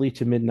 The early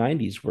to mid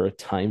 90s were a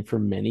time for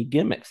many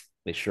gimmicks.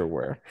 They sure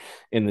were.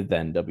 In the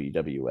then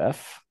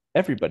WWF,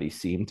 everybody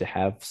seemed to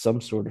have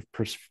some sort of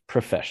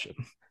profession.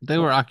 They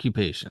were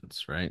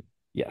occupations, right?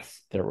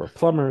 Yes. There were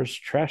plumbers,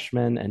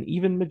 trashmen, and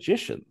even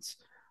magicians.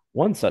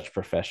 One such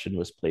profession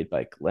was played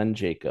by Glenn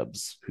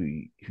Jacobs, who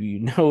you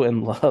know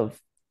and love,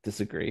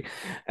 disagree,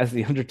 as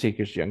The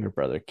Undertaker's younger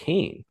brother,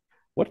 Kane.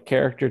 What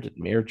character did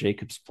Mayor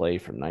Jacobs play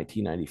from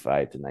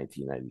 1995 to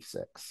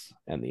 1996?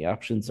 And the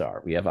options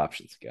are, we have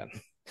options again.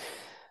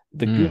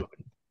 The Goon,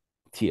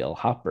 TL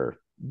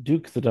Hopper,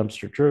 Duke the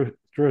Dumpster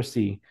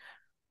Drosy,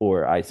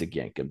 or Isaac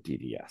Yankem,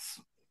 DDS.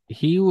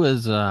 He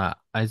was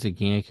Isaac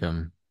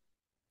Yankem.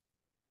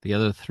 The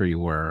other three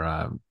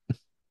were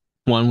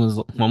one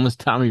was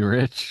Tommy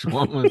Rich.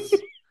 One was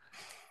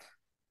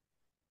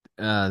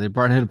they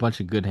brought in a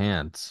bunch of good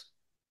hands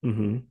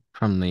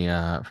from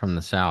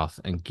the South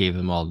and gave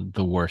them all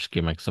the worst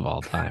gimmicks of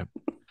all time.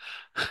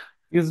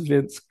 Because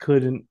Vince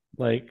couldn't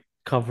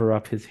cover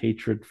up his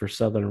hatred for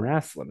Southern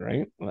wrestling,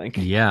 right?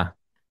 Yeah.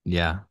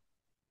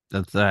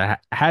 That's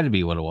had to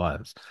be what it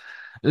was.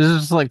 This is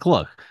just like,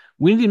 look,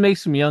 we need to make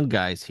some young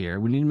guys here.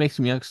 We need to make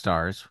some young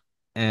stars,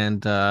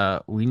 and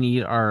we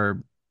need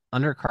our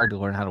undercard to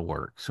learn how to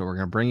work. So we're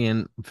gonna bring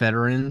in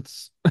veteran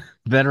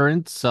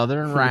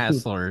Southern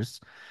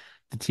wrestlers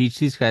to teach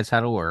these guys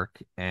how to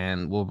work,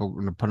 and we're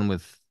gonna put them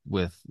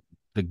with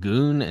the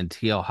Goon and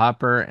TL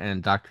Hopper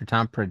and Dr.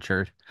 Tom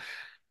Pritchard,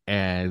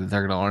 and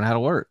they're gonna learn how to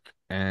work.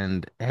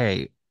 And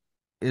hey,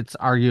 it's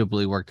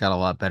arguably worked out a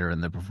lot better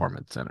in the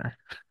Performance Center.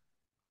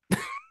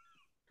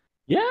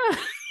 Yeah.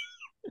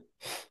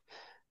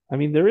 I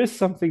mean, there is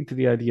something to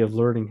the idea of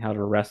learning how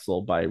to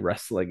wrestle by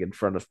wrestling in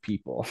front of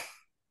people.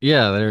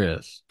 Yeah, there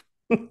is.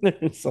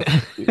 There's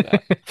something to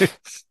that.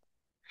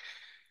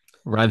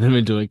 Rather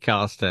than doing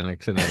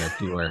calisthenics in an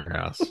empty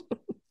warehouse.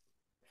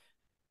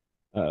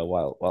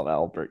 While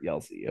Albert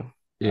yells at you.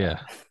 Yeah.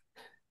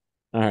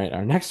 All right,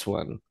 our next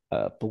one.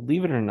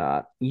 Believe it or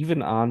not,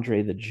 even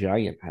Andre the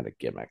Giant had a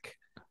gimmick.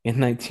 In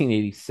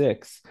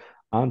 1986,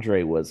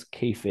 Andre was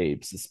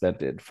kayfabe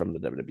suspended from the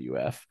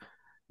WWF.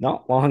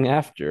 Not long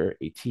after,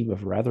 a team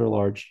of rather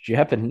large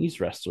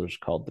Japanese wrestlers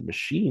called the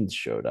Machines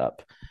showed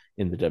up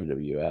in the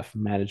WWF,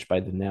 managed by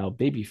the now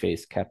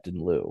babyface Captain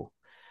Lou.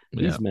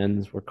 These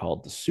men were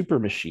called the Super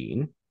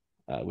Machine,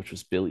 which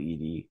was Bill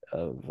Eadie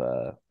of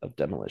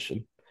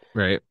Demolition.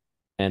 Right.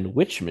 And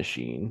which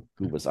machine,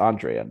 who was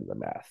Andre under the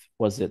math?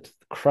 Was it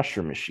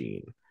Crusher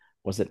Machine?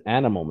 Was it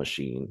Animal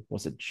Machine?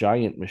 Was it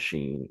Giant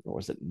Machine? Or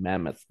was it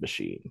Mammoth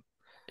Machine?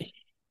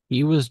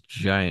 He was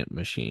Giant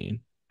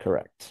Machine.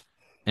 Correct.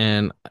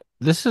 And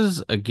this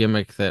is a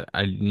gimmick that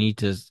I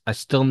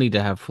still need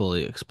to have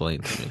fully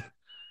explained to me.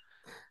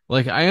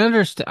 Like I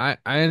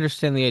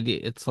understand the idea.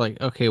 It's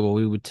like, okay, well,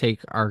 we would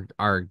take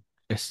our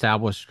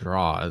established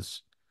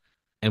draws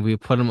and we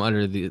put them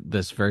under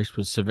this very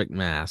specific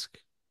mask.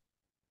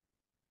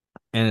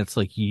 And it's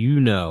like,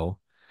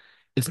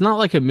 it's not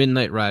like a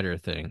Midnight Rider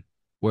thing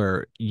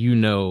where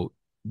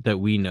that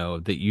we know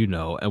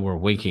that and we're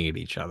winking at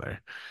each other.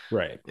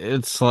 Right.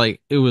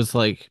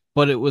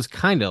 But it was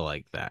kind of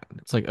like that.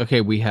 It's like, okay,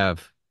 we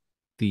have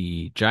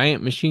the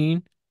Giant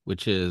Machine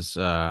which is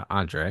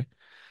Andre,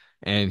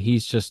 and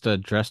he's just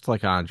dressed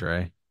like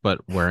Andre, but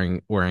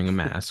wearing a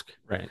mask.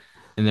 Right.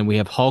 And then we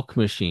have Hulk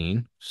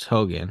Machine, which is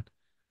Hogan,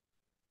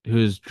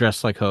 who's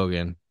dressed like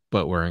Hogan,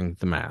 but wearing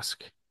the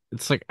mask.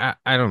 It's like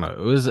I don't know.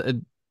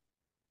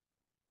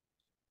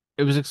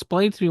 It was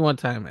explained to me one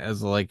time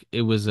as like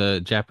it was a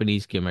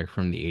Japanese gimmick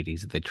from the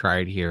 80s that they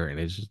tried here and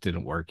it just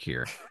didn't work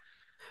here.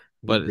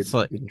 But it's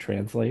like, Didn't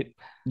translate.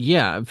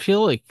 yeah, I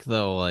feel like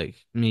though, like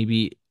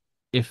maybe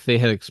if they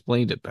had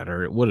explained it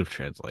better, it would have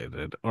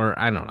translated. Or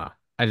I don't know.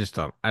 I don't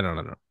know. I don't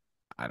know.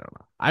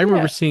 Yeah. I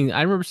remember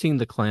seeing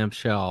the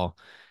clamshell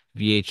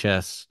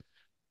VHS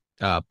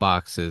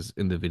boxes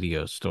in the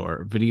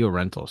video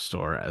rental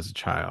store as a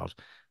child,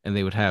 and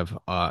they would have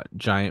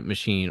Giant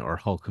Machine or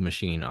Hulk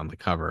Machine on the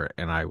cover,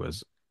 and I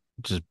was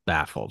just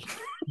baffled.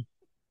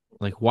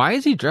 Like, why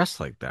is he dressed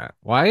like that?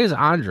 Why is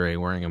Andre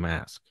wearing a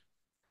mask?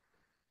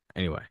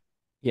 Anyway,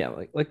 Yeah,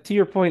 like to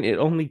your point, it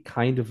only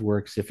kind of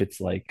works if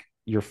it's like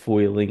you're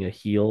foiling a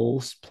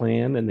heel's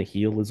plan and the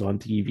heel is on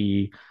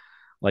TV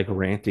like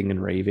ranting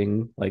and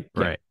raving, like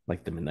yeah, right,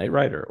 like the Midnight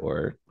Rider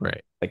or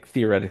right, like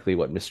theoretically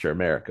what Mr.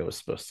 America was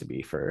supposed to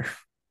be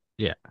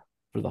yeah,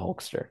 for the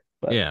Hulkster.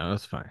 But yeah,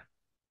 that's fine.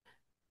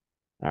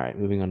 all right,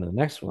 moving on to the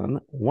next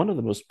one. One of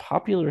the most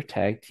popular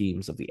tag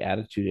teams of the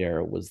Attitude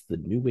Era was the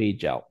New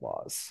Age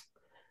Outlaws.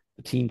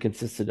 The team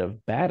consisted of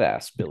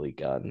Badass Billy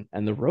Gunn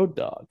and the Road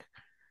Dogg.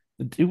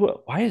 The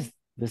duo, why is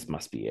this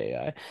must be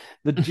AI?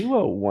 The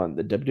duo won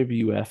the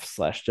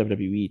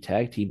WWF/WWE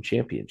Tag Team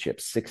Championship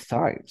 6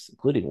 times,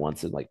 including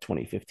once in like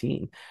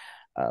 2015.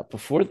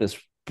 Before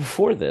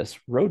this,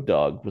 Road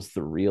Dogg was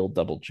the real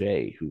Double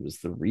J, who was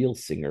the real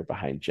singer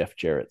behind Jeff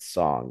Jarrett's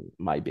song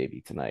 "My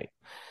Baby Tonight"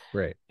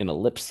 Right. in a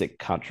lip sync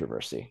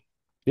controversy.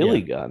 Yeah.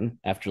 Billy Gunn,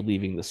 after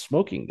leaving the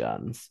Smoking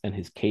Guns and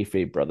his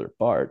kayfabe brother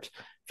Bart,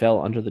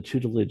 fell under the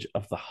tutelage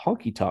of the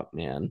Honky Tonk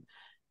Man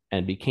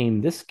and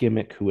became this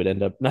gimmick who would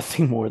end up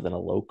nothing more than a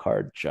low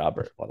card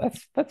jobber. Well,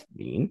 that's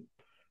mean.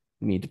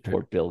 Mean to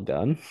poor Bill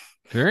Gunn.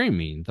 Very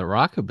mean. The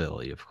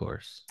rockabilly, of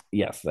course.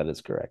 Yes, that is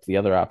correct. The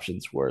other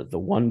options were the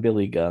one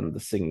Billy Gunn, the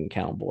singing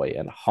cowboy,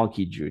 and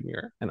Honky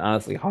Jr. And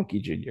honestly,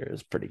 Honky Jr.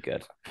 is pretty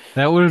good.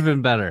 That would have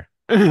been better.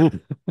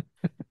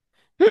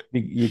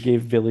 You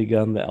gave Billy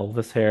Gunn the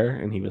Elvis hair,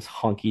 and he was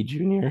Honky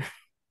Jr.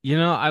 You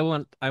know, I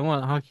want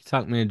Honky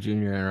Tonk Man Jr.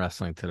 in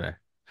wrestling today.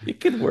 It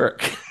could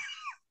work.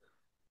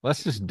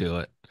 Let's just do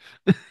it.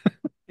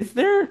 Is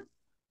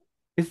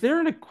there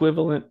an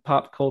equivalent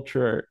pop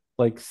culture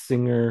like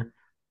singer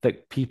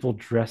that people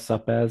dress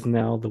up as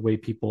now, the way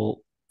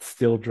people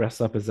still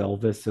dress up as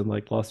Elvis in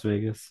like Las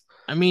Vegas?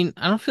 I mean,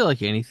 I don't feel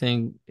like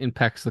anything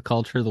impacts the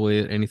culture the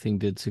way that anything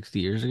did 60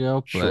 years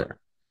ago, but Sure.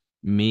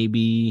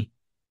 maybe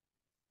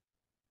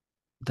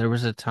there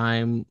was a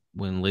time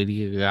when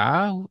Lady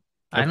Gaga,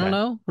 I don't Okay.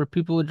 know, where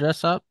people would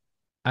dress up.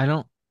 I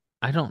don't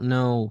I don't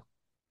know.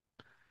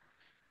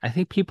 I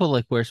think people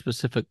like wear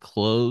specific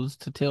clothes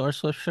to Taylor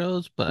Swift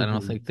shows, but I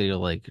don't think Mhm. they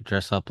like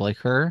dress up like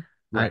her.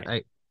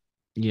 Right.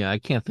 Yeah,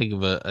 can't think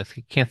of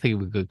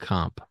a good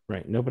comp.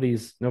 Right.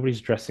 Nobody's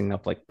dressing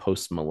up like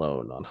Post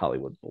Malone on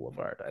Hollywood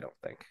Boulevard, I don't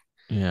think.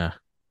 Yeah.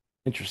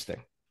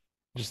 Interesting.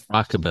 Just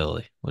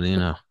Rockabilly. What do you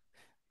know?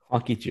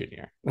 Honky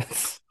Jr.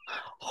 That's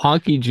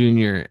Honky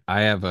Jr.,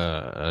 I have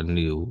a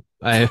new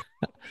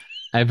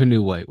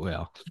white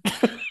whale.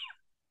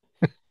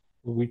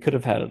 we could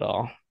have had it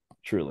all,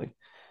 truly.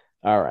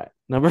 All right.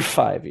 Number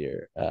five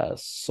here.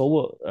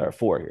 Solo or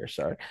four here,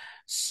 sorry.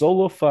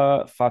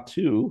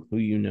 Fatu, who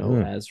you know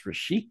Mm. as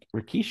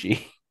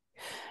Rikishi,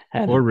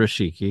 had Or an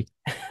Rashiki.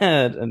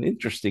 had an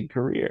interesting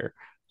career.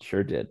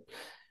 Sure did.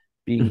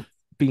 Being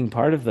being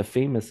part of the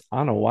famous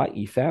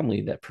Anawai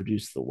family that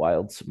produced the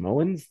Wild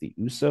Samoans, the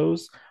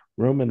Usos,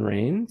 Roman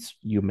Reigns,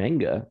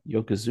 Umenga,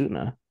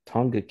 Yokozuna,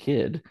 Tonga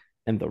Kid,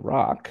 and The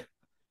Rock,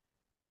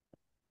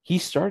 he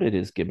started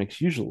his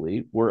gimmicks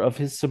usually were of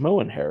his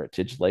Samoan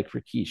heritage, like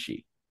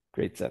Rikishi.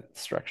 Great sentence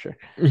structure.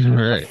 But,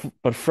 Right.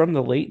 but from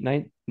the late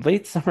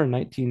summer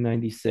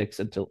 1996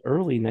 until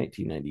early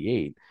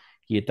 1998,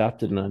 he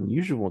adopted an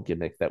unusual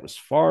gimmick that was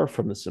far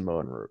from the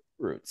Samoan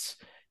roots.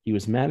 He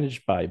was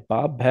managed by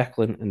Bob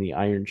Backlund and the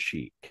Iron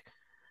Sheik.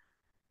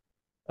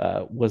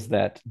 Was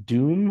that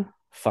Doom,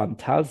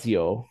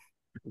 Fantasio,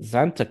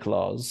 Santa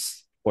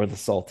Claus, or the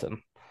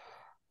Sultan?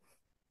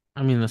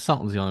 I mean, the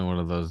Sultan's the only one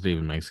of those that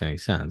even makes any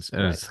sense,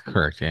 and Right, it's the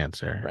correct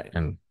answer. right.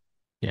 And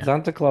yeah,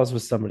 Santa Claus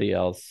was somebody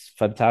else.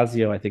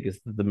 Fantasio, I think, is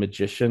the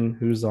magician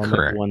who's on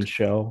that one correct.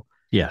 show.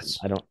 Yes.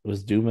 I don't.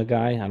 Was Doom a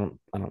guy? I don't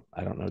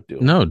know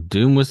Doom. No,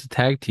 Doom was a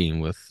tag team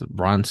with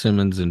Ron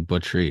Simmons and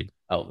Butch Reed,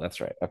 Oh,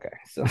 that's right. Okay,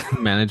 so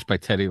managed by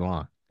Teddy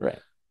Long. right,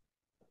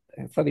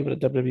 it's not even a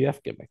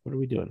WWF gimmick. What are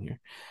we doing here?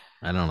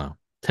 I don't know.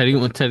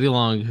 Teddy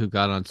Long, who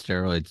got on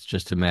steroids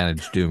just to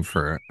manage Doom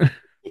for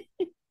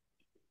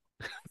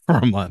for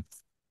a month.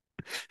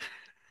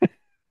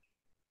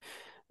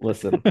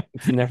 Listen,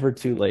 it's never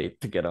too late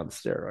to get on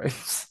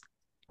steroids,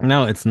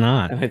 No, it's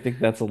not. and I think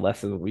that's a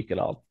lesson we could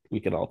all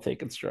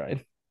take in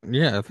stride.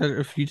 Yeah,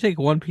 if you take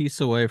one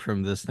piece away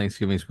from this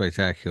Thanksgiving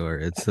spectacular,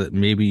 it's that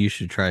maybe you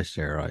should try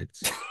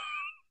steroids.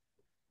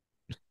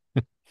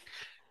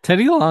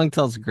 Teddy Long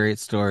tells a great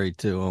story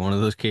too on one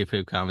of those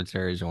kayfabe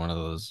commentaries or one of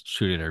those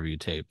shoot interview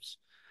tapes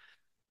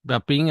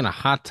about being in a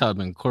hot tub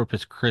in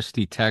Corpus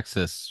Christi,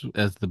 Texas,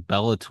 as the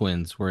Bella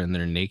twins were in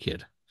there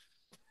naked.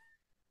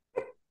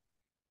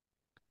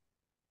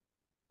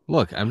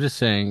 Look, I'm just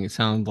saying it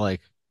sounded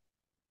like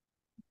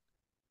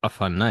a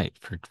fun night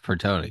for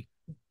Tony.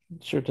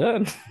 Sure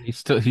did. He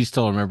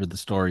still remembered the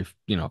story,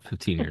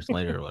 15 years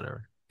later or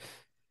whatever.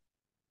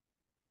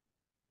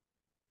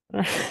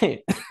 All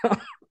right.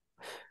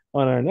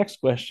 On our next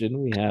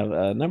question, we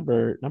have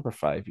number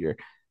 5 here.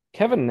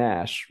 Kevin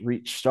Nash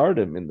reached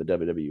stardom in the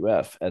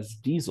WWF as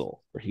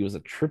Diesel, where he was a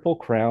Triple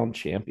Crown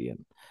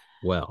champion.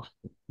 Well,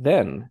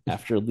 Then,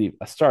 after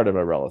a stardom,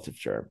 a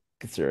relative term,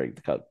 considering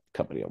the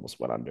company almost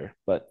went under,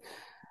 but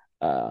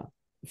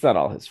it's not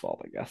all his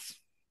fault, I guess.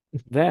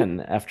 Then,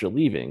 after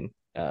leaving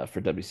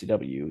for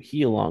WCW,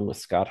 he, along with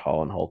Scott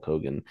Hall and Hulk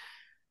Hogan,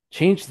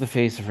 changed the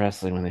face of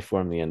wrestling when they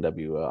formed the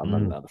NWO. I'm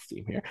running out of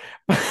steam here.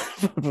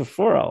 But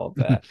before all of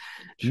that,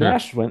 sure,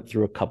 Nash went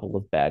through a couple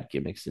of bad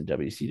gimmicks in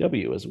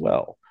WCW as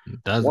well.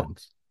 One,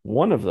 dozens.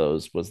 one of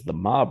those was the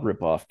mob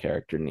ripoff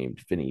character named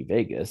Vinny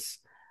Vegas.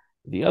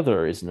 The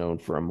other is known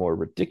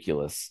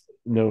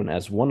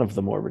as one of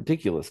the more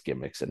ridiculous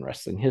gimmicks in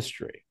wrestling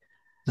history.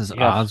 This is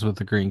Yeah. Oz with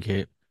the green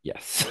cape.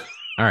 Yes.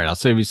 All right, I'll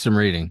save you some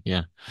reading.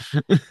 Yeah.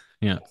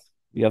 Yeah.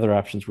 The other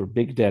options were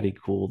Big Daddy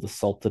Cool, the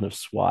Sultan of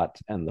SWAT,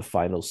 and the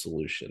Final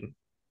Solution.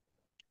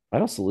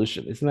 Final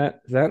Solution, is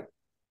that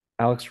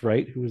Alex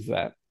Wright? Who is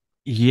that?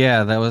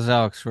 Yeah, that was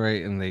Alex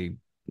Wright, and they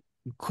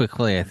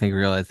quickly, I think,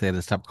 realized they had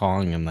to stop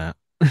calling him that.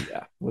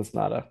 Yeah, was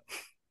not a.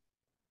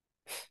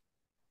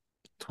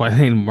 That's why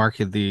they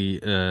market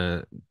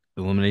the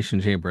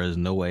Elimination Chamber as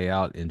No Way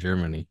Out in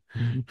Germany.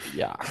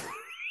 Yeah.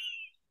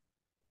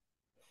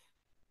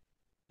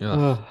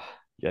 Ugh.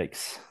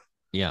 Yikes.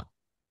 Yeah.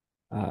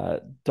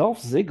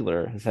 Dolph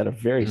Ziggler has had a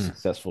very Mm.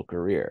 successful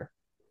career,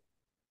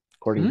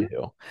 according Hmm? to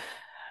who?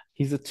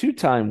 He's a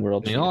two-time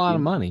world Made a lot of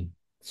champion. money.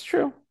 It's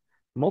true.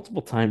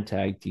 Multiple time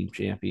tag team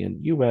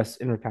champion, US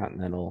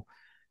Intercontinental,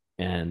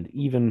 and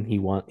he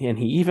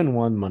even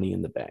won Money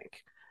in the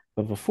Bank.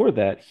 But before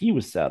that, he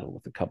was saddled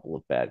with a couple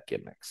of bad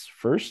gimmicks.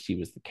 First, he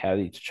was the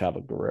caddy to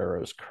Chavo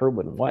Guerrero's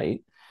Kerwin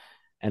White,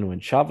 and when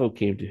Chavo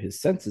came to his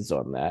senses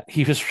on that,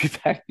 he was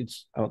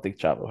repackaged. I don't think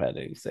Chavo had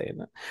any say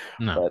in it,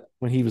 No. but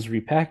when he was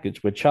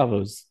repackaged, when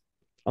Chavo's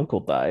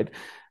uncle died,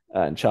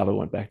 and Chavo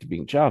went back to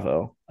being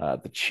Chavo,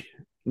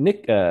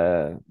 Nick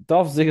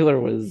Dolph Ziggler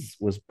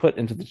was put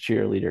into the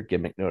cheerleader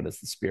gimmick known as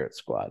the Spirit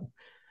Squad.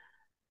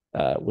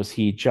 Was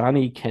he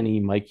Johnny, Kenny,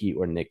 Mikey,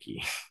 or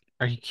Nikki?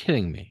 Are you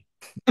kidding me?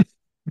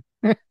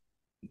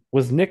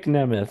 Was Nick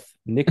Nemeth,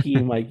 Nikki,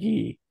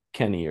 Mikey,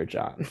 Kenny, or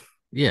John?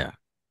 Yeah.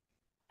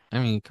 I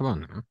mean, come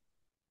on now.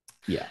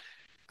 Yeah.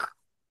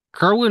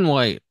 Kerwin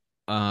White,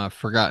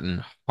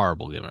 forgotten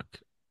horrible gimmick.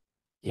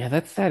 Yeah,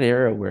 that's that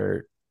era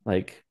where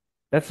like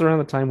that's around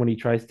the time when he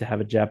tries to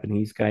have a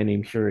Japanese guy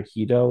named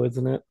Hirohito,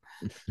 isn't it?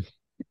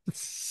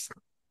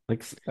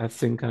 Like that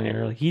same kind of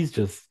era. Like,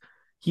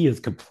 he is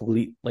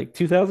complete like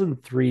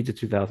 2003 to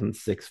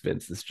 2006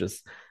 Vince is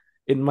just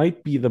it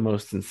might be the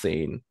most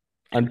insane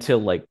until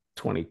like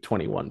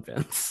 2021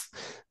 Vince.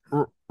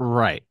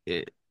 Right.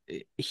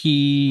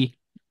 He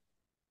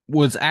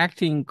was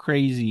acting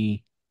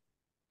crazy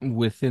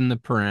within the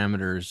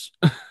parameters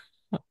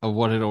of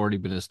what had already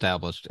been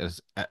established as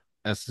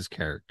his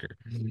character.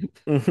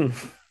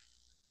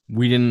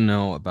 We didn't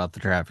know about the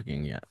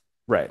trafficking yet.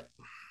 Right.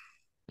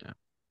 Yeah.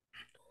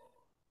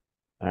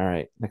 All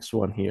right, next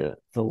one here.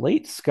 The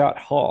late Scott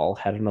Hall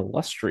had an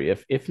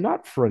illustrious, if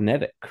not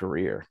frenetic,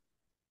 career.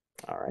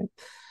 All right.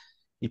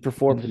 He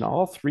performed in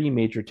all three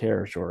major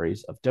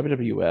territories of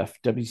WWF,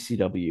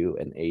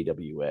 WCW, and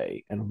AWA,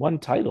 and won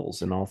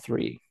titles in all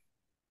three.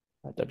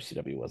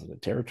 WCW wasn't a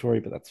territory,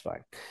 but that's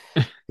fine.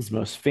 His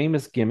most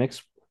famous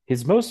gimmicks,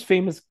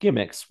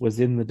 was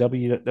in the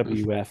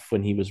WWF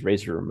when he was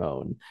Razor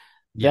Ramon,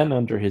 Yeah. then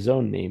under his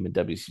own name in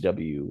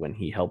WCW when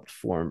he helped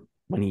formed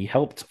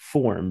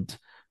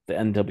the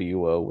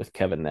NWO with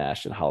Kevin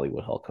Nash and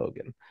Hollywood Hulk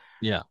Hogan.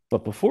 Yeah.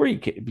 But before he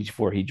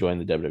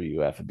joined the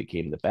WWF and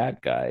became the bad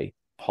guy,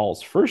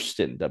 Paul's first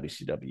stint in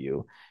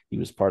WCW, he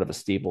was part of a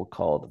stable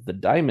called the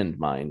Diamond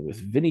Mine with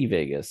Vinny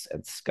Vegas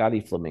and Scotty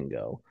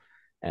Flamingo.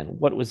 And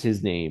what was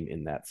his name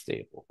in that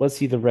stable? Was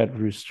he the Red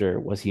Rooster?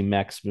 Was he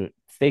Max Moon?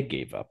 They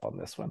gave up on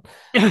this one.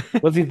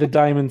 Was he the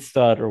Diamond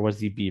Stud or was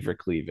he Beaver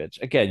Cleavage?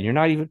 Again, you're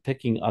not even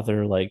picking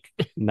other like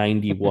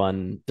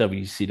 91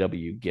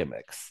 WCW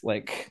gimmicks.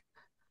 Like,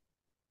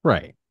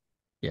 Right.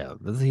 Yeah.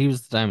 He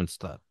was the Diamond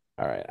Stud.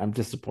 all right, I'm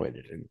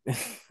disappointed in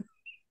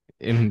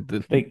In the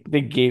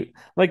they gave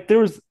like there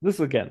was this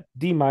again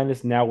D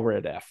minus. Now we're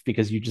at F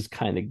because you just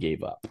kind of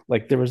gave up.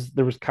 Like there was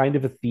kind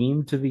of a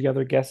theme to the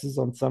other guesses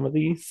on some of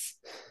these.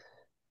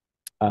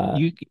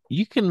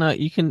 you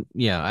can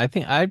yeah, I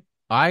think I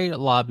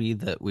lobby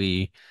that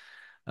we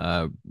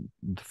the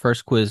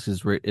first quiz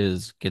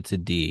is gets a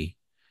D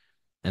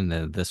and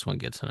then this one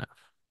gets an F.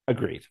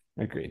 Agreed.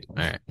 All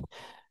right.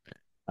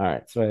 All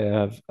right, so I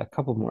have a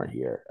couple more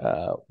here.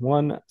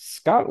 One,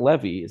 Scott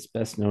Levy is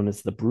best known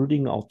as the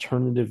brooding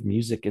alternative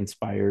music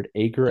inspired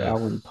Edgar Ugh.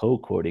 Allan Poe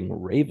quoting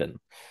Raven.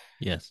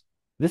 Yes.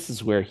 This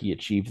is where he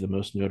achieved the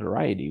most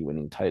notoriety,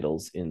 winning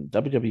titles in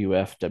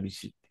WWF,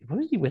 WC. What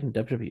did he win in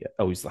WWF?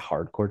 Oh, he's the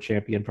hardcore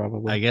champion, I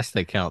probably. guess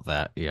they count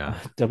that. Yeah.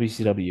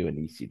 WCW and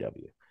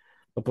ECW.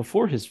 But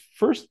before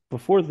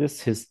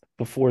this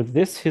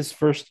his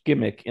first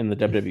gimmick in the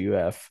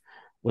WWF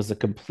was the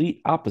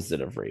complete opposite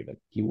of Raven.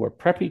 He wore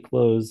preppy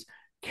clothes,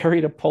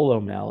 carried a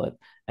polo mallet,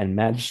 and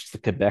managed the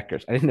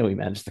Quebecers. I didn't know he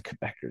managed the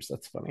Quebecers.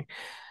 That's funny.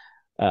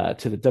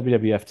 To the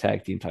WWF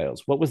tag team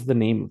titles. What was the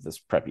name of this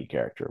preppy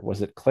character?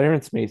 Was it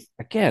Clarence Mason?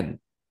 Again,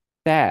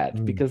 bad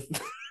Mm. because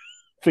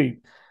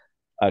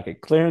okay,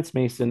 Clarence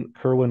Mason,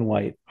 Kerwin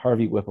White,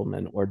 Harvey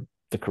Whippleman, or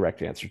the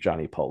correct answer,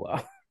 Johnny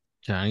Polo.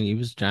 He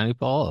was Johnny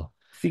Paul.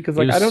 See, because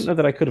He like I don't was, know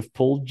that I could have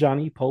pulled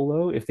Johnny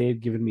Polo if they had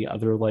given me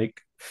other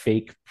like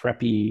fake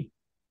preppy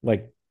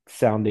like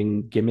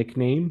sounding gimmick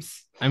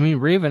names. I mean,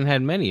 Raven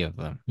had many of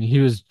them. He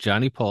was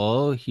Johnny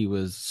Polo. He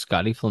was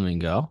Scotty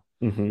Flamingo.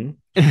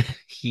 Mm-hmm.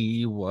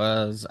 He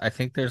was, I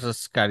think there's a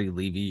Scotty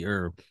Levy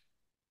or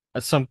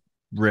some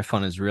riff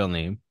on his real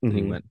name that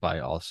he Mm-hmm. went by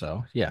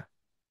also. Yeah.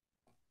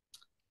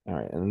 All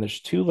right, and then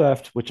there's two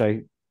left, which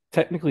I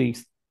technically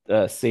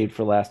saved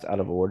for last out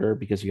of order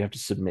because you have to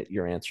submit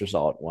your answers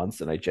all at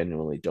once, and I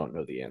genuinely don't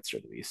know the answer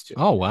to these two.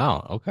 Oh,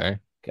 wow. Okay.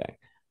 Okay.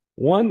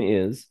 One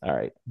is all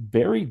right.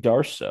 Barry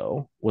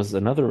Darso was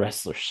another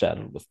wrestler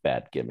saddled with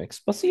bad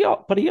gimmicks, but he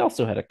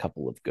also had a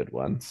couple of good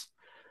ones.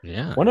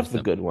 Yeah. One of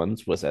the good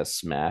ones was as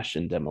Smash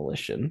in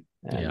Demolition,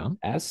 and Yeah.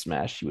 as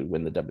Smash, he would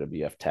win the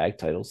WWF tag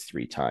titles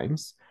 3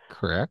 times.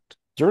 Correct.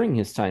 During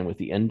his time with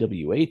the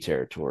NWA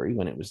territory,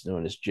 when it was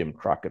known as Jim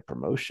Crockett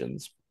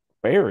Promotions,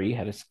 Barry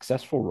had a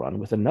successful run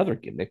with another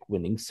gimmick,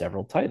 winning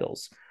several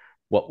titles.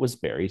 What was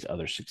Barry's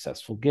other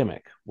successful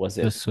gimmick? Was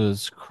it This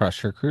was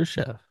Crusher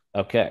Khrushchev.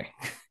 okay?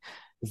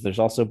 There's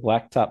also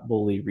Blacktop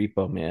Bully,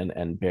 Repo Man,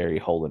 and Barry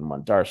Hole in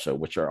One Darso,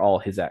 which are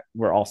all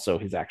were also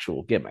his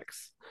actual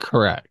gimmicks.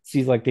 Correct.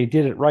 Seems like they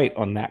did it right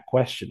on that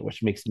question,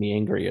 which makes me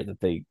angrier that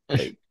they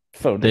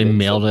phoned it They in so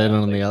mailed it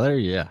on the badly. other.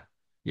 Yeah.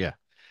 Yeah.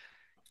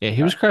 Yeah.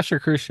 He All was right. Crusher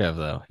Khrushchev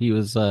though. He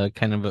was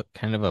kind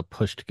of a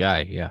pushed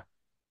guy. Yeah.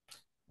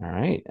 All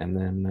right. And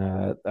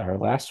then our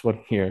last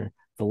one here.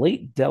 The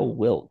late Del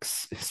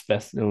Wilkes is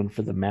best known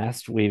for the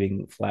mast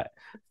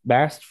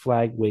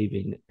flag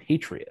waving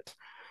Patriot.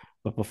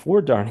 But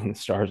before donning the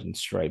stars and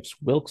stripes,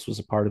 Wilkes was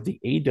a part of the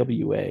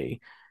AWA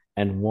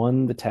and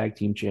won the tag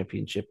team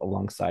championship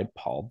alongside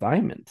Paul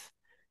Diamond.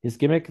 His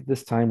gimmick at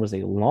this time was a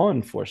law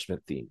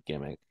enforcement themed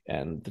gimmick,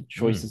 and the Mm.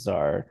 choices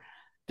are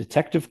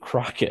Detective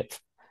Crockett,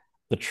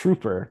 the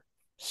Trooper,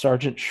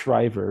 Sergeant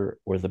Shriver,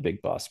 or the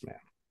Big Boss Man.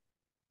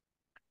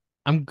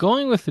 I'm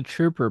going with the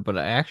Trooper, but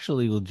I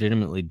actually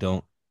legitimately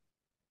don't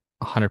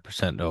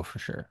 100% know for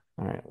sure.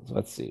 All right, so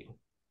let's see.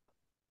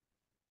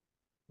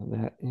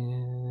 That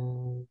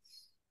is.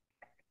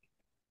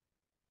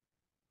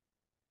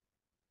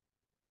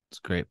 It's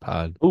a great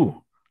pod.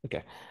 Ooh,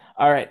 okay.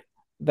 All right.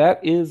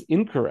 That is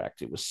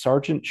incorrect. It was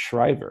Sergeant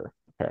Shriver,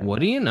 What do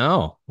apparently. you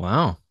know?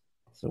 Wow.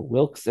 So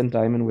Wilkes and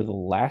Diamond were the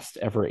last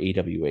ever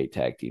AWA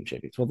tag team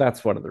champions. Well,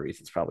 that's one of the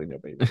reasons probably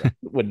nobody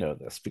would know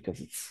this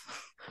because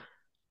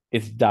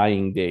it's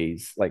dying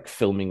days, like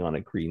filming on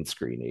a green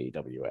screen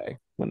AWA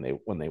when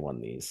they won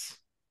these.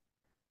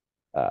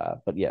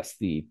 But yes,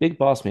 the big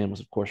boss man was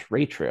of course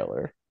Ray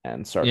Trailer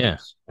and Yeah.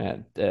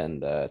 Sergeant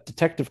and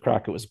Detective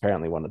Crockett was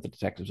apparently one of the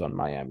detectives on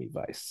Miami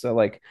Vice. So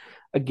like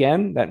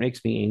again, that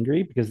makes me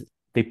angry because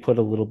they put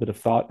a little bit of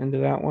thought into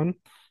that one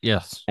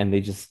Yes. and they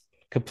just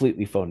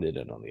completely phoned it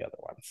in on the other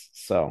ones.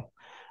 So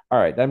all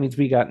right, that means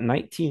we got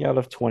 19 out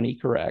of 20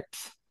 correct,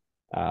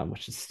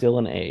 which is still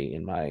an A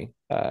in my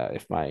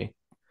if my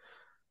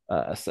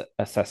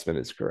assessment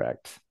is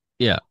correct.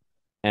 Yeah.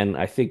 And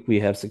I think we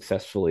have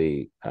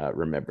successfully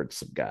remembered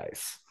some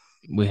guys.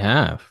 We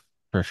have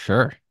for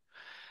sure.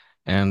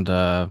 And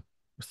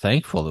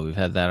thankful that we've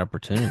had that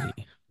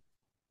opportunity.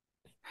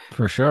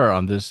 For sure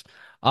on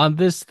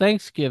this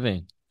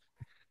Thanksgiving.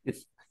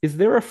 Is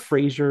there a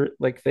Frasier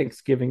like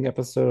Thanksgiving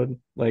episode?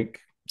 Like,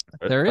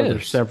 There are there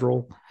is.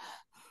 several?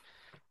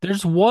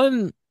 There's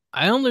one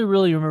I only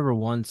really remember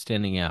one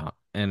standing out,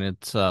 and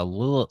it's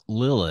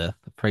Lilith,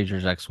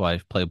 Fraser's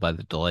ex-wife, played by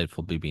the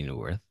delightful Bebe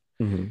Neuwirth,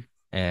 Mm-hmm.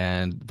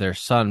 and their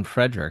son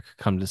Frederick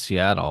come to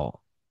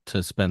Seattle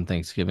to spend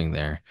Thanksgiving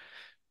there.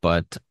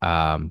 But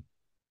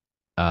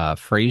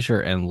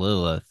Fraser and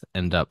Lilith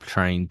end up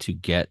trying to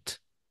get,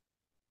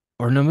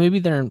 or no, maybe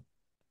they're in,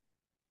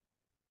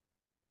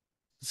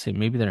 let's see,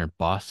 maybe they're in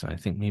Boston. I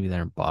think maybe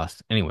they're in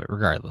Boston. Anyway,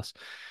 regardless,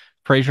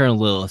 Fraser and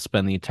Lilith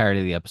spend the entirety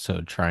of the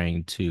episode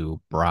trying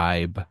to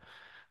bribe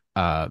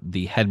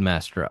the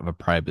headmaster of a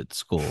private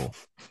school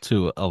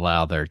to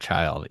allow their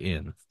child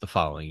in the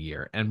following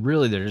year. And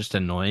really, they're just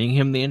annoying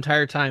him the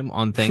entire time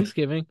on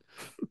Thanksgiving.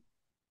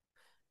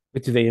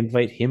 But do they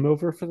invite him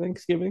over for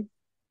Thanksgiving?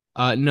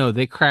 No,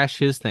 they crash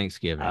his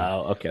Thanksgiving.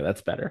 Oh, okay,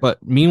 that's better. But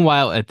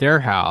meanwhile, at their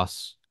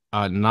house,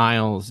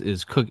 Niles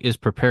is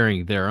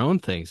preparing their own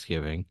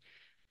Thanksgiving,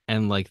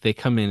 and like they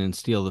come in and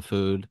steal the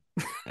food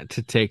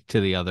to take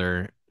to the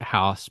other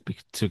house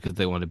because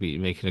they want to be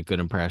making a good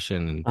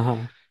impression. Uh-huh.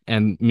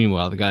 And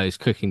meanwhile, the guy who's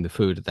cooking the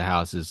food at the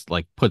house is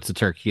like puts the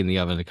turkey in the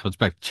oven and comes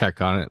back to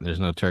check on it, and there's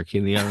no turkey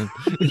in the oven.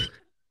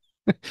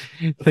 That's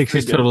pretty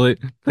good.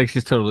 Thinks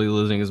he's totally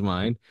losing his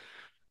mind.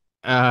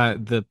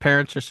 The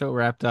parents are so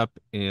wrapped up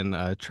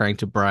in trying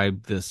to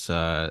bribe this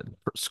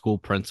school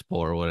principal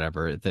or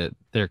whatever that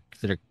their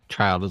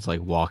child is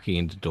like walking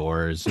into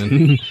doors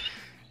and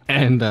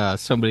and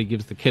somebody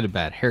gives the kid a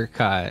bad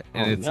haircut,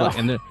 and Oh it's no.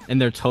 like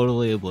and they're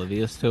totally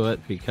oblivious to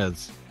it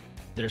because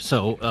they're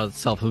so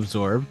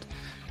self-absorbed.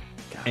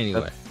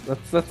 Anyway,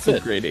 That's a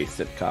grade A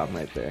sitcom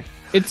right there.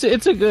 it's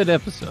a good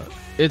episode.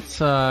 It's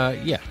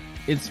yeah,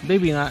 it's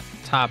maybe not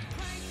top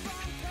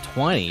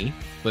 20,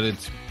 but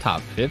it's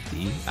top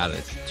 50 out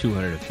of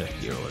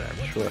 250 or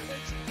whatever. Sure.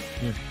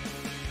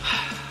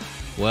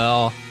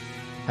 Well,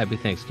 happy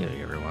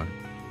Thanksgiving, everyone.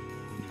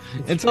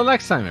 Until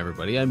next time,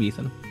 everybody, I'm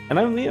Ethan. And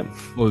I'm Liam.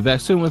 We'll be back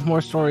soon with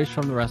more stories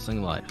from the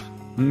wrestling life.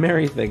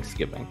 Merry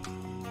Thanksgiving.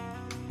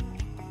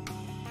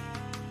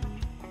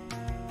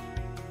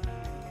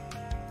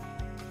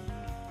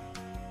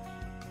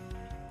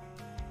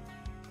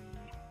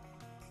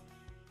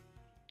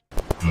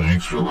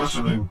 Thanks for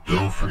listening.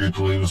 Don't forget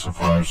to leave us a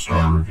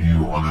 5-star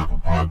review on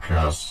Apple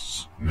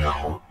Podcasts.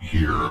 Now,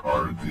 here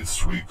are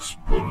this week's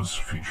bonus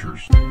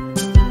features.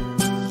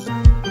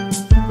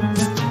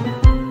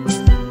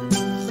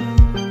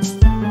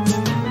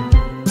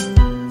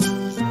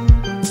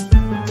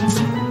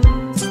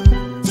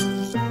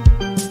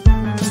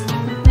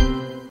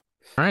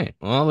 All right.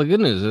 Well, the good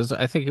news is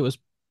I think it was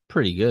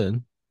pretty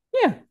good.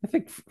 Yeah, I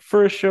think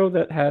for a show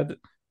that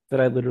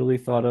I literally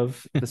thought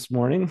of this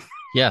morning,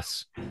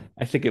 Yes.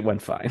 I think it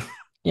went fine.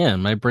 Yeah,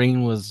 my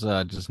brain was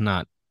just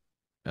not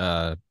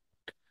uh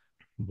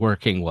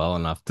working well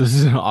enough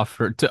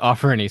to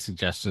offer any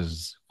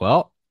suggestions.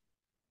 Well,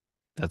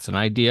 that's an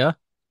idea.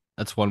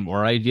 That's one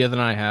more idea than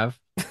I have.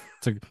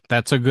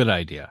 That's a good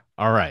idea.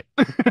 All right.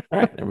 All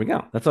right, there we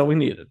go. That's all we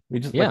needed. We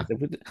just Yeah.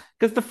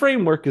 because the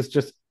framework is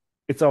just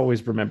it's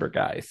always remember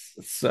guys.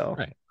 So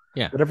Right.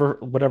 Yeah.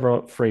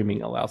 whatever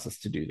framing allows us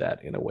to do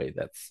that in a way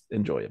that's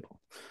enjoyable.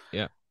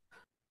 Yeah.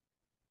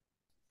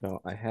 So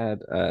I had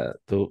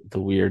the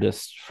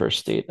weirdest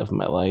first date of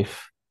my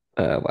life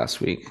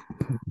last week.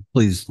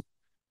 Please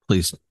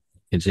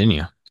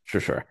continue.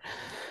 Sure.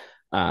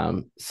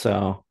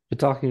 So we're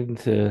talking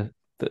to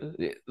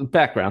the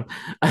background.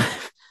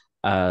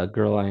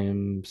 Girl I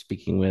am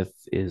speaking with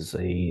is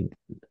a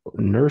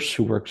nurse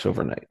who works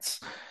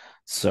overnights.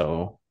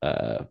 So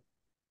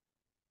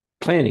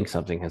planning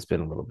something has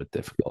been a little bit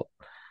difficult.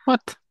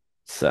 What?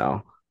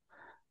 So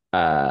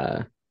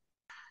uh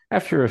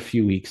after a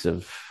few weeks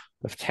of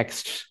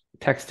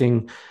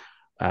texting,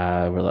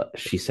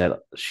 she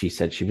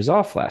said she was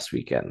off last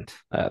weekend,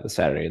 the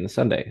Saturday and the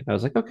Sunday. And I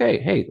was like, okay,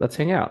 hey, let's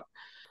hang out.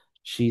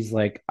 She's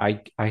like,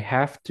 I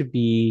have to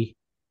be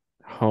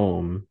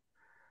home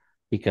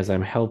because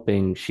I'm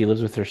helping. She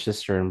lives with her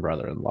sister and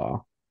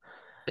brother-in-law,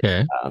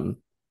 Okay.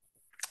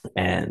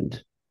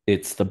 and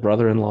it's the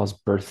brother-in-law's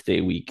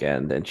birthday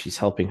weekend, and she's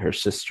helping her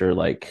sister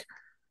like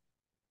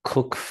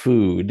cook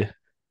food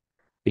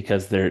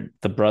because the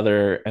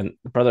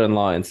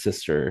brother-in-law and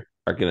sister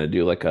are gonna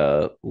do like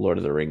a Lord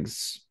of the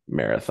Rings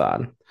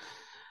marathon,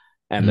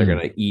 and they're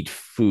gonna eat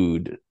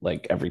food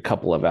like every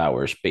couple of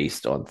hours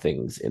based on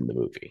things in the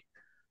movie.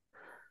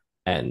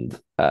 And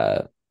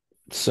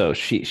so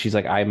she's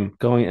like, I'm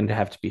going to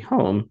have to be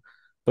home,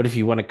 but if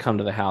you want to come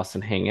to the house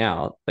and hang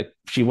out, like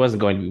she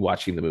wasn't going to be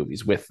watching the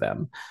movies with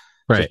them.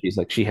 So Right. she's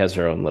like, she has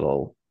her own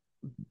little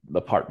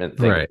apartment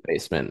thing in Right. the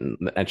basement,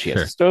 and she has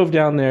Sure. a stove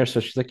down there. So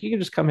she's like, you can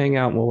just come hang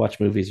out and we'll watch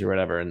movies or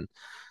whatever. And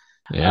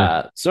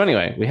Yeah. so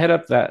anyway, we head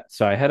up that.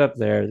 So I head up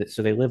there.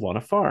 So they live on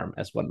a farm,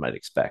 as one might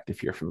expect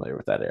if you're familiar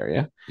with that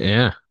area.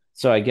 Yeah.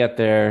 So I get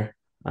there.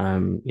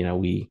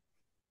 We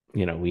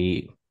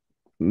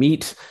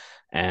meet,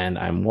 and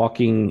I'm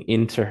walking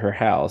into her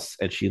house,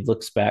 and she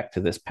looks back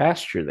to this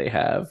pasture they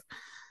have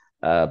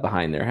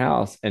behind their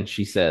house, and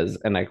she says,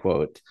 and I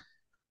quote,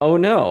 "Oh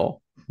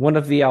no, one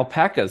of the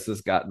alpacas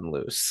has gotten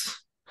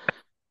loose."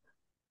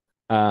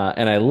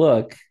 And I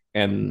look,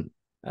 and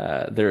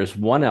there's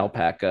one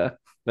alpaca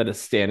that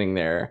is standing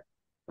there,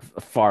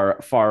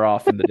 far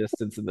off in the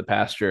distance in the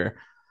pasture,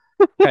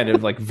 kind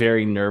of like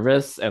very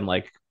nervous and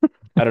like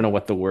I don't know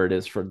what the word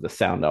is for the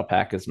sound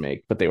alpacas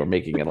make, but they were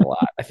making it a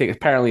lot. I think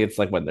apparently it's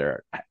like when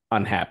they're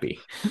unhappy.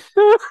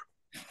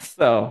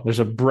 So there's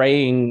a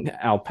braying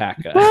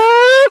alpaca.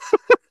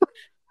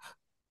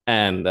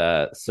 And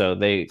so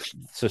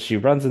she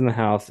runs in the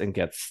house and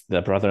gets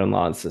the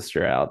brother-in-law and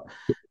sister out.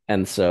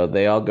 And so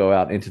they all go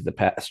out into the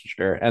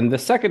pasture. And the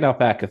second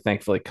alpaca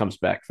thankfully comes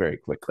back very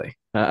quickly.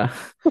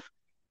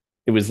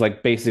 It was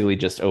like basically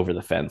just over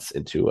the fence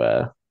into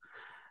a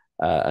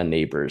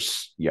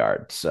neighbor's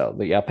yard. So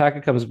the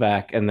alpaca comes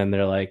back, and then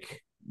they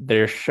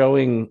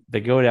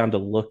go down to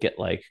look at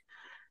like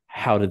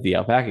how did the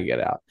alpaca get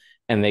out,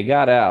 and they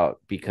got out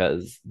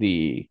because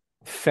the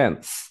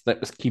fence that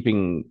was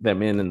keeping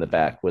them in the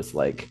back was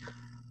like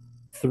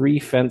three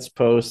fence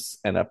posts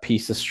and a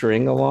piece of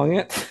string along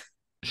it.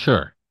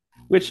 Sure.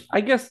 Which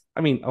I guess,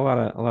 I mean, a lot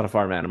of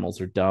farm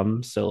animals are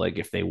dumb, so like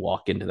if they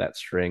walk into that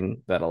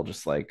string, that'll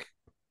just like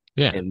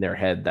Yeah, in their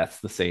head that's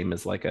the same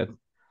as like a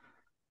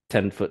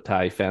 10-foot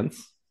tie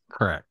fence.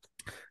 correct.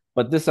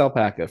 But this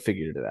alpaca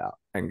figured it out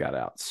and got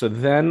out. So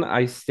then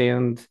I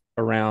stand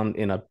around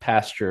in a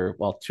pasture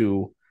while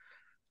two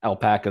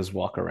alpacas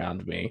walk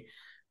around me,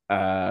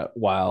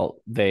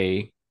 while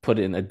they put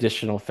in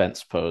additional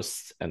fence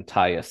posts and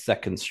tie a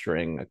second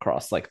string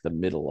across like the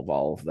middle of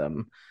all of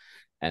them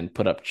and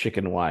put up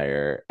chicken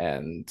wire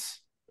and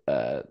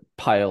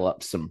pile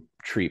up some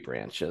tree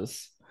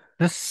branches.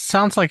 This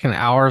sounds like an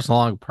hours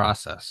long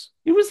process.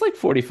 It was like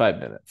 45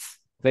 minutes.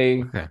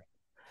 Okay.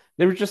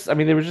 They were just, I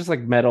mean, they were just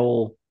like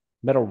metal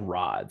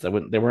rods. I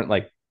wouldn't, they weren't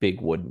like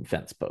big wooden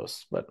fence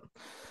posts,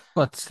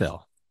 But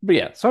still. but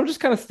yeah. So I'm just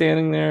kind of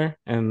standing there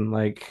and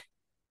like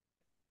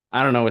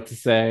I don't know what to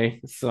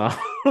say. So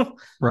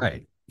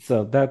Right.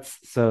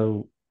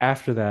 so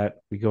after that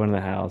we go into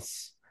the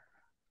house,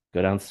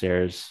 go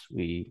downstairs,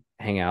 we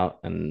hang out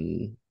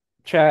and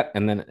chat,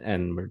 and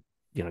we're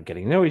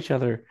getting to know each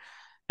other,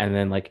 and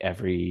then like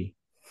every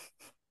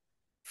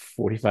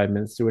 45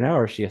 minutes to an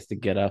hour she has to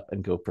get up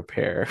and go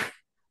prepare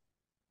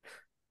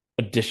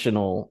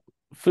additional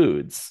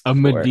foods A for.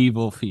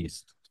 medieval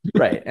feast.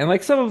 Right. And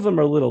like some of them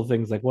are little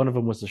things. Like one of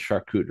them was a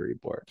charcuterie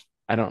board.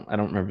 I don't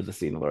remember the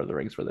scene in Lord of the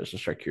Rings where there's a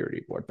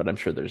charcuterie board, but I'm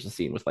sure there's a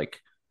scene with like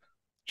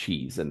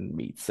cheese and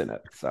meats in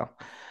it. So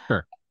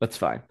Sure. that's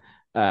fine.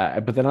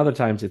 But then other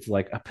times it's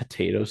like a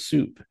potato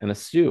soup and a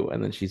stew,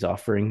 and then she's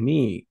offering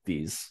me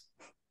these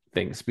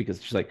things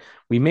because she's like,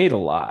 "We made a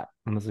lot."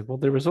 And I was like, "Well,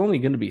 there was only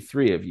going to be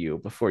three of you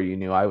before you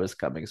knew I was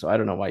coming, so I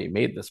don't know why you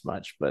made this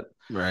much, but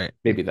Right.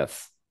 maybe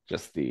that's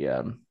just the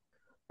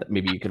that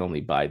maybe you can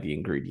only buy the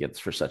ingredients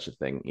for such a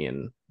thing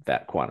in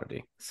that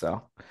quantity."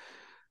 So,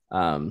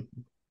 um,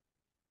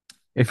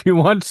 If you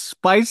want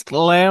spiced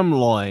lamb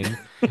loin,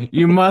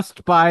 you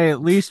must buy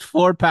at least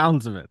 4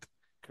 pounds of it.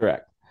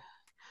 correct.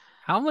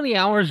 How many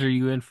hours are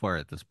you in for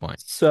at this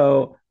point?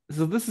 So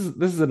this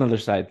is another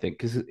side thing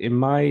because in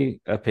my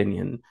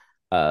opinion,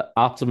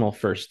 optimal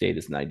first date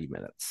is 90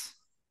 minutes.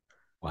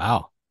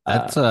 Wow.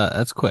 Uh,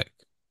 That's quick.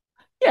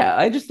 yeah,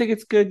 I just think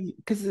it's good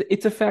because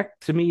it's a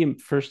fact to me.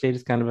 First date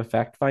is kind of a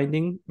fact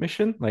finding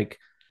mission. Like,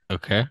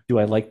 Okay. do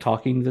I like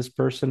talking to this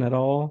person at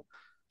all?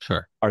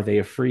 Sure. Are they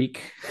a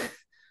freak?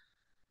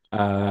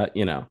 uh,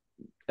 you know,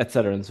 et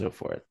cetera and so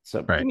forth.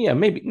 So Right. yeah,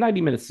 maybe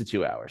 90 minutes to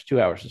 2 hours. 2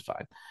 hours is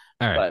fine.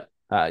 All right.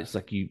 But it's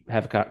like you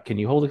have can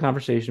you hold a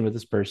conversation with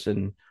this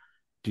person?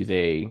 Do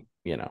they,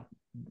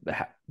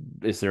 ha-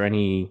 is there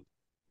any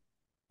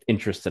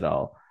interest at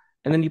all?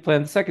 And then you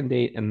plan the second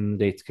date, and the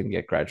dates can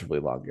get gradually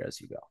longer as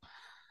you go.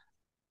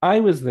 I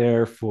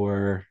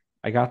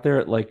got there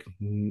at like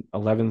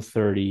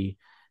 11:30,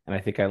 and I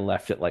think I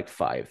left at like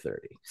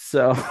 5:30.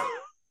 So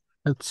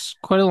That's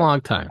quite a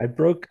long time. I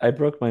broke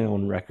my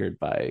own record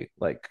by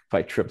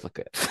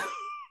triplicate,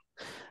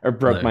 or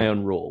broke my Right.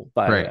 own rule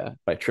Right.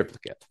 by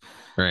triplicate.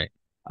 Right.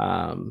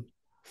 Um,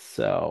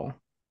 so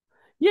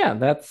yeah,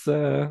 that's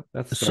the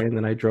So, story. And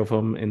then I drove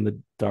home in the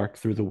dark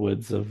through the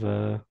woods of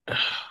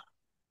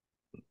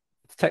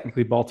it's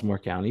technically Baltimore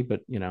County,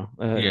 but yeah.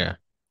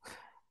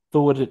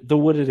 the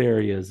wooded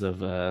areas of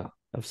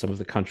some of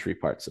the country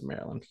parts of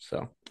Maryland.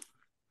 So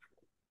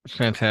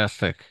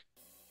Fantastic.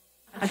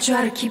 I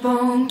try to keep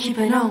on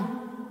keeping on.